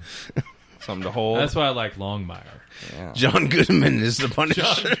to him. Something to hold. That's why I like Longmire. Yeah. John Goodman is the Punisher.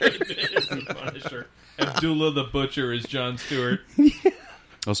 John Goodman is the Punisher. Abdullah the Butcher is John Stewart.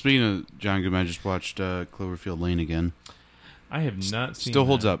 Well, speaking of John Goodman, I just watched Cloverfield Lane again. I have not seen Still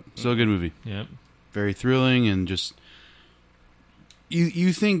holds that. up. Still a good movie. Yep. Very thrilling and just.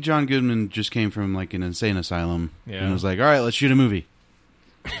 You think John Goodman just came from like an insane asylum Yeah. and was like, all right, let's shoot a movie.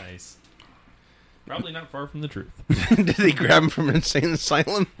 Nice. Probably not far from the truth. Did they grab him from an insane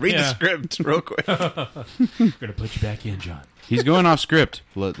asylum? Read the Yeah. script real quick. We're gonna put you back in, John. He's going off script.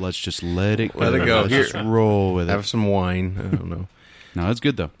 Let's just let it go. Let it go. Let's Here. just roll with Have it. some wine. I don't know. No, it's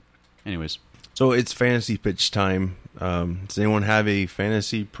good though. Anyways, So it's fantasy pitch time. Does anyone have a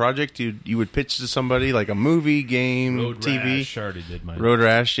fantasy project you would pitch to somebody, like a movie, game, Road TV? Rash already did mine. Road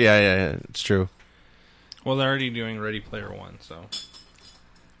Rash? Yeah, it's true. Well, they're already doing Ready Player One, so.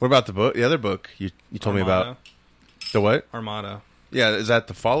 What about the book? The other book you told me about? The what? Armada. Yeah, is that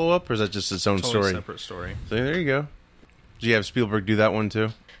the follow-up, or is that just its own Totally story? separate story. So there you go. Did you have Spielberg do that one too?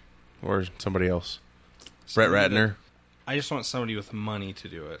 Or somebody else? Brett Somebody Ratner? that- I just want somebody with money to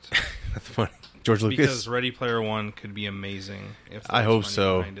do it. That's funny. George Lucas? Because Ready Player One could be amazing if I there hope was money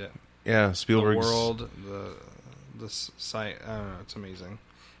so. behind it. Yeah, The Spielberg's... world, the site. I don't know. It's amazing.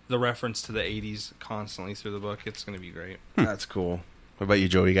 The reference to the '80s constantly through the book. It's going to be great. That's cool. What about you,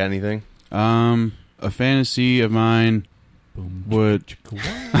 Joe? You got anything? a fantasy of mine Boom, would. chicka,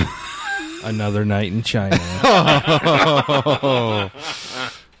 chicka, Another night in China.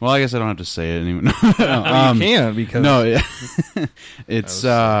 Well, I guess I don't have to say it anymore. you can't because No, it's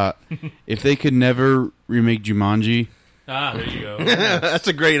if they could never remake Jumanji, Ah, there you go. That's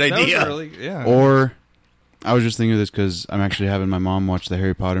a great that was idea. really or I was just thinking of this because I'm actually having my mom watch the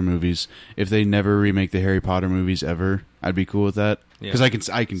Harry Potter movies. If they never remake the Harry Potter movies ever, I'd be cool with that Yeah. because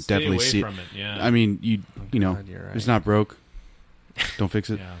I can Stay definitely away see it. from it. Yeah. I mean, you know, God, you're right. it's not broke. Don't fix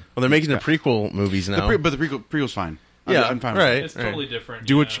it. yeah. Well, they're making the prequel movies now. But the prequel's fine. yeah, I'm fine with right. it. It's totally different.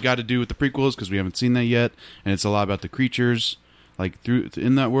 Do what yeah. you got to do with the prequels because we haven't seen that yet, and it's a lot about the creatures. Like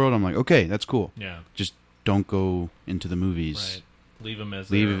in that world, I'm like, okay, that's cool. Yeah. Just don't go into the movies. Right. Leave them as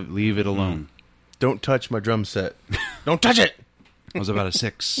Leave it alone. Don't touch my drum set. Don't touch it! I was about a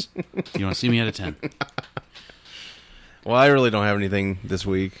 6. You want to see me at a 10? Well, I really don't have anything this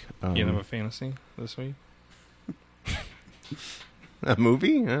week. You have a fantasy this week? A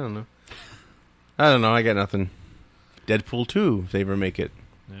movie? I don't know. I got nothing. Deadpool 2, if they ever make it.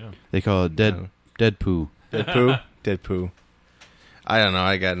 Yeah. They call it dead poo. Dead poo? Dead poo. I don't know.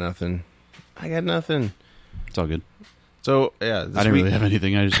 I got nothing. It's all good. So, yeah. I didn't really have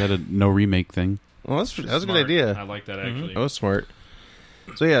anything. I just had a no remake thing. Well, that was a good Smart. idea. I like that, actually. That was smart.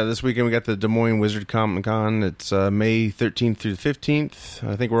 So, yeah, this weekend we got the Des Moines Wizard Comic Con. It's May 13th through the 15th.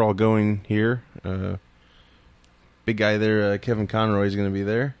 I think we're all going here. Big guy there, Kevin Conroy, is going to be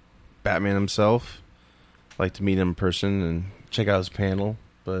there. Batman himself. Like to meet him in person and check out his panel.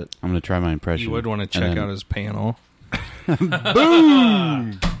 But I'm going to try my impression. You would want to check out his panel.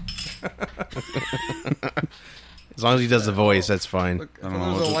 Boom! as long as he does the voice, that's fine. Look, there's a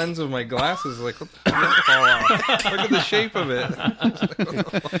lens of my glasses. Like, what the hell fall off? Look at the shape of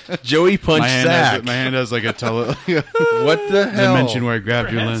it. Joey punched Zach. My hand has like a What the hell? dimension where I grabbed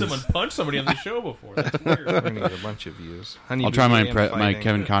Never your had lens. someone punch somebody on the show before. That's weird. We're gonna get a bunch of views. I'll try my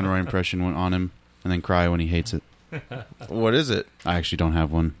Kevin Conroy impression on him and then cry when he hates it. What is it? I actually don't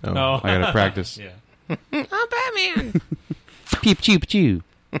have one. Oh. No. I gotta practice. Yeah. Peep chew chew.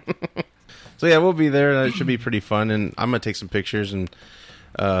 So yeah, we'll be there. That should be pretty fun, and I'm gonna take some pictures and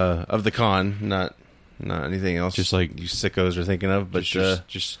of the con, not anything else. Just like you sickos are thinking of, but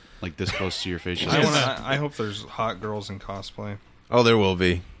just like this close to your face. I hope there's hot girls in cosplay. oh, there will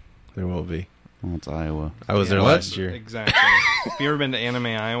be. Well, it's Iowa. I was there Yeah, last year. Exactly. Have you ever been to Anime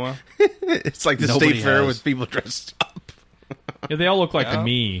Iowa? It's like the Nobody state fair has. with people dressed up. Yeah, they all look like Yeah.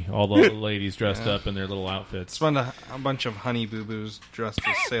 me, all the ladies dressed up in their little outfits. It's fun to a bunch of honey boo boos dressed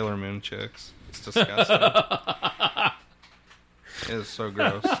as Sailor Moon chicks. It's disgusting. It is so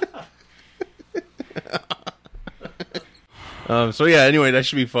gross. So yeah, anyway, that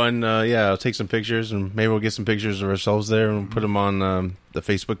should be fun. Yeah, I'll take some pictures, and maybe we'll get some pictures of ourselves there and put them on the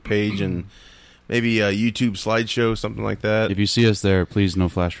Facebook page and maybe a YouTube slideshow, something like that. If you see us there, please no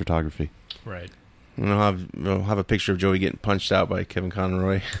flash photography. Right. And we'll have a picture of Joey getting punched out by Kevin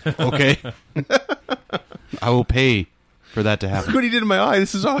Conroy. Okay. I will pay for that to Look happen. what he did in my eye.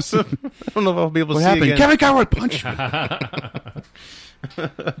 This is awesome. I don't know if I'll be able to What see happened? again. Kevin Conroy punched me.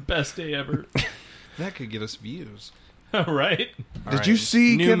 Best day ever. That could get us views. Right? All Did right. you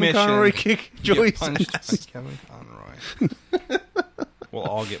see New Kevin mission. Conroy kick Get Joey's punched ass? by Kevin Conroy. We'll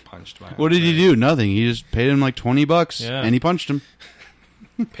all get punched by him. What did he do? Nothing. He just paid him like $20 Yeah. and he punched him.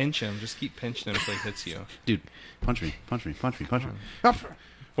 Pinch him. Just keep pinching him until he hits you. Dude, punch me.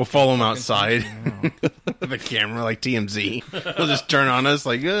 We'll follow him outside with a camera like TMZ. He'll just turn on us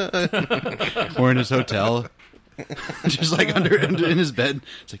like, Or in his hotel. Just like under in his bed.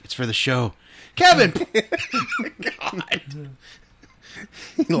 It's like, it's for the show. Kevin! God.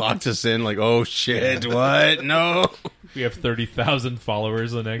 He locked us in like, oh shit, what? No. We have 30,000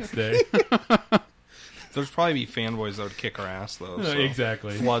 followers the next day. There's probably be fanboys that would kick our ass though. So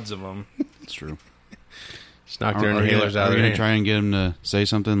Exactly. Floods of them. It's true. Just knock their Are we inhalers out of going there. to try and get him to say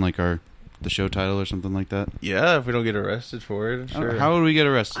something like the show title or something like that? Yeah, if we don't get arrested for it, sure. How would we get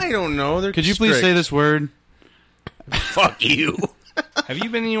arrested? I don't know. They're Could you please strict. say this word? Fuck you. Have you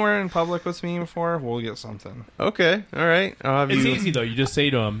been anywhere in public with me before? We'll get something. Okay, all right. I'll have It's you. easy, though. You just say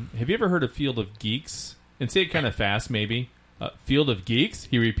to him, have you ever heard of Field of Geeks? And say it kind of fast, maybe. Field of Geeks?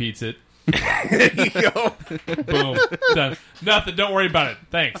 He repeats it. There you go. Boom. Done. Nothing. Don't worry about it.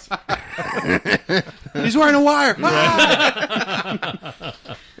 Thanks. He's wearing a wire.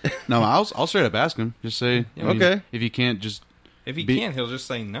 No, I'll straight up ask him. Just say, I mean, Okay. if you can't, just If he Be- can't, he'll just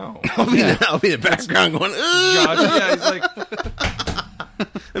say no. I'll be the background going, "Ugh." Josh, yeah, he's like,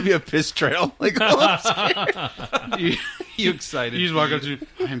 It'll be a piss trail. Like, oh, I'm scared. you excited? you just walk up to.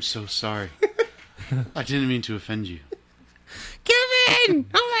 I'm so sorry. I didn't mean to offend you. Kevin!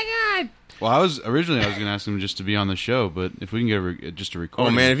 Oh my god! Well, I was going to ask him just to be on the show, but if we can get just a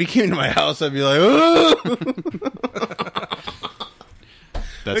recording. Oh man, if he came to my house, I'd be like, oh!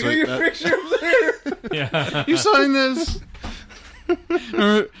 that's Look at your that- picture up there. Yeah. you signed this.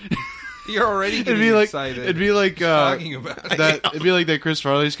 You're already It'd getting be like excited. it'd be like talking about it. that. It'd be like that Chris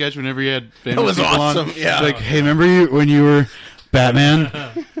Farley sketch whenever he had famous That was people awesome, on. yeah. Like, hey, remember you when you were Batman?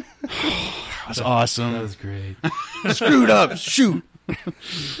 That was awesome. That was great. Screwed up. Shoot.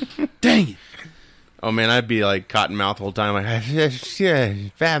 Dang it. Oh man, I'd be like cotton mouth the whole time. Like, yeah,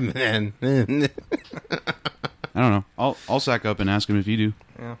 Batman. I don't know. I'll sack up and ask him if you do.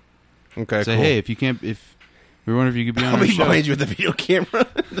 Yeah. Okay, Say, cool. hey, if you can't, if We wonder if you could be on I'll our be show. behind you with the video camera.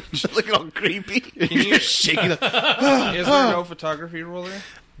 Just looking all creepy. Can you shaking. Is there no photography rule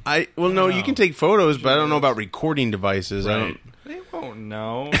there? No, you can take photos, but I don't know about recording devices. I don't. They won't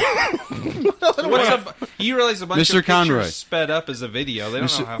know. You realize a bunch Mr. of Conroy. pictures sped up as a video. They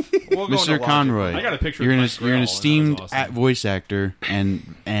don't know how. We'll go Mr. into Logic. Conroy, I got a picture You're of an Mike you're an Grell, esteemed and that was awesome. voice actor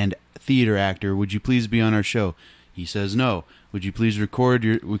and theater actor. Would you please be on our show? He says no. Would you please record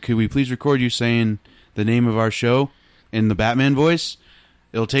your? Could we please record you saying the name of our show in the Batman voice?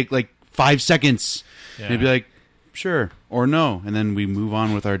 It'll take like 5 seconds. Yeah. And he'd be like, sure or no, and then we move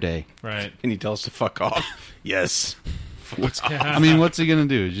on with our day. Right. Can you tell us to fuck off? Yes. I mean, what's he gonna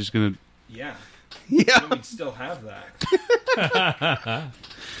do? He's just gonna. Yeah. Yeah. We'd still have that.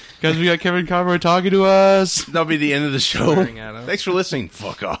 Guys, we got Kevin Conroy talking to us. That'll be the end of the show. Swearing at us. Thanks for listening.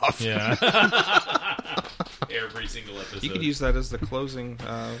 Fuck off. Yeah. Every single episode. You could use that as the closing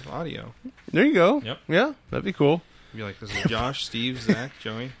audio. There you go. Yep. Yeah, that'd be cool. Be like, this is Josh, Steve, Zach,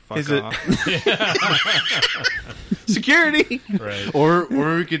 Joey. Fuck Is it- off. Security. Right. Or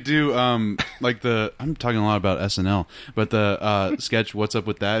we could do like the I'm talking a lot about SNL, but the sketch "What's Up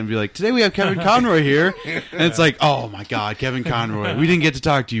with That" and be like, today we have Kevin Conroy here, and it's like, oh my God, Kevin Conroy, we didn't get to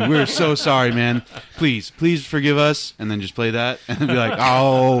talk to you. We're so sorry, man. Please forgive us, and then just play that and then be like,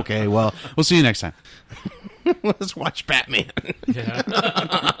 oh, okay, well, we'll see you next time. Let's watch Batman. Yeah.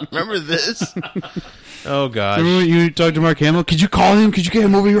 Remember this? Oh gosh. Remember when you talked to Mark Hamill? Could you call him? Could you get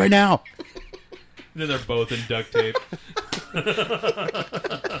him over here right now? And then they're both in duct tape.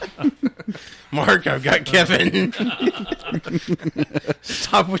 Mark, I've got Kevin.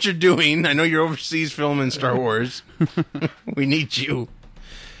 Stop what you're doing. I know you're overseas filming Star Wars. We need you.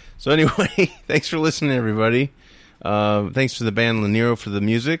 So anyway, thanks for listening, everybody. Thanks to the band Lanero for the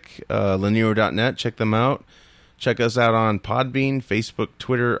music. Lanero.net. Check them out. Check us out on Podbean, Facebook,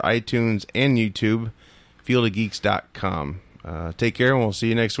 Twitter, iTunes, and YouTube. Fieldofgeeks.com. Take care, and we'll see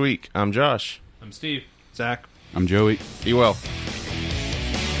you next week. I'm Josh. I'm Steve. Zach. I'm Joey. Be well.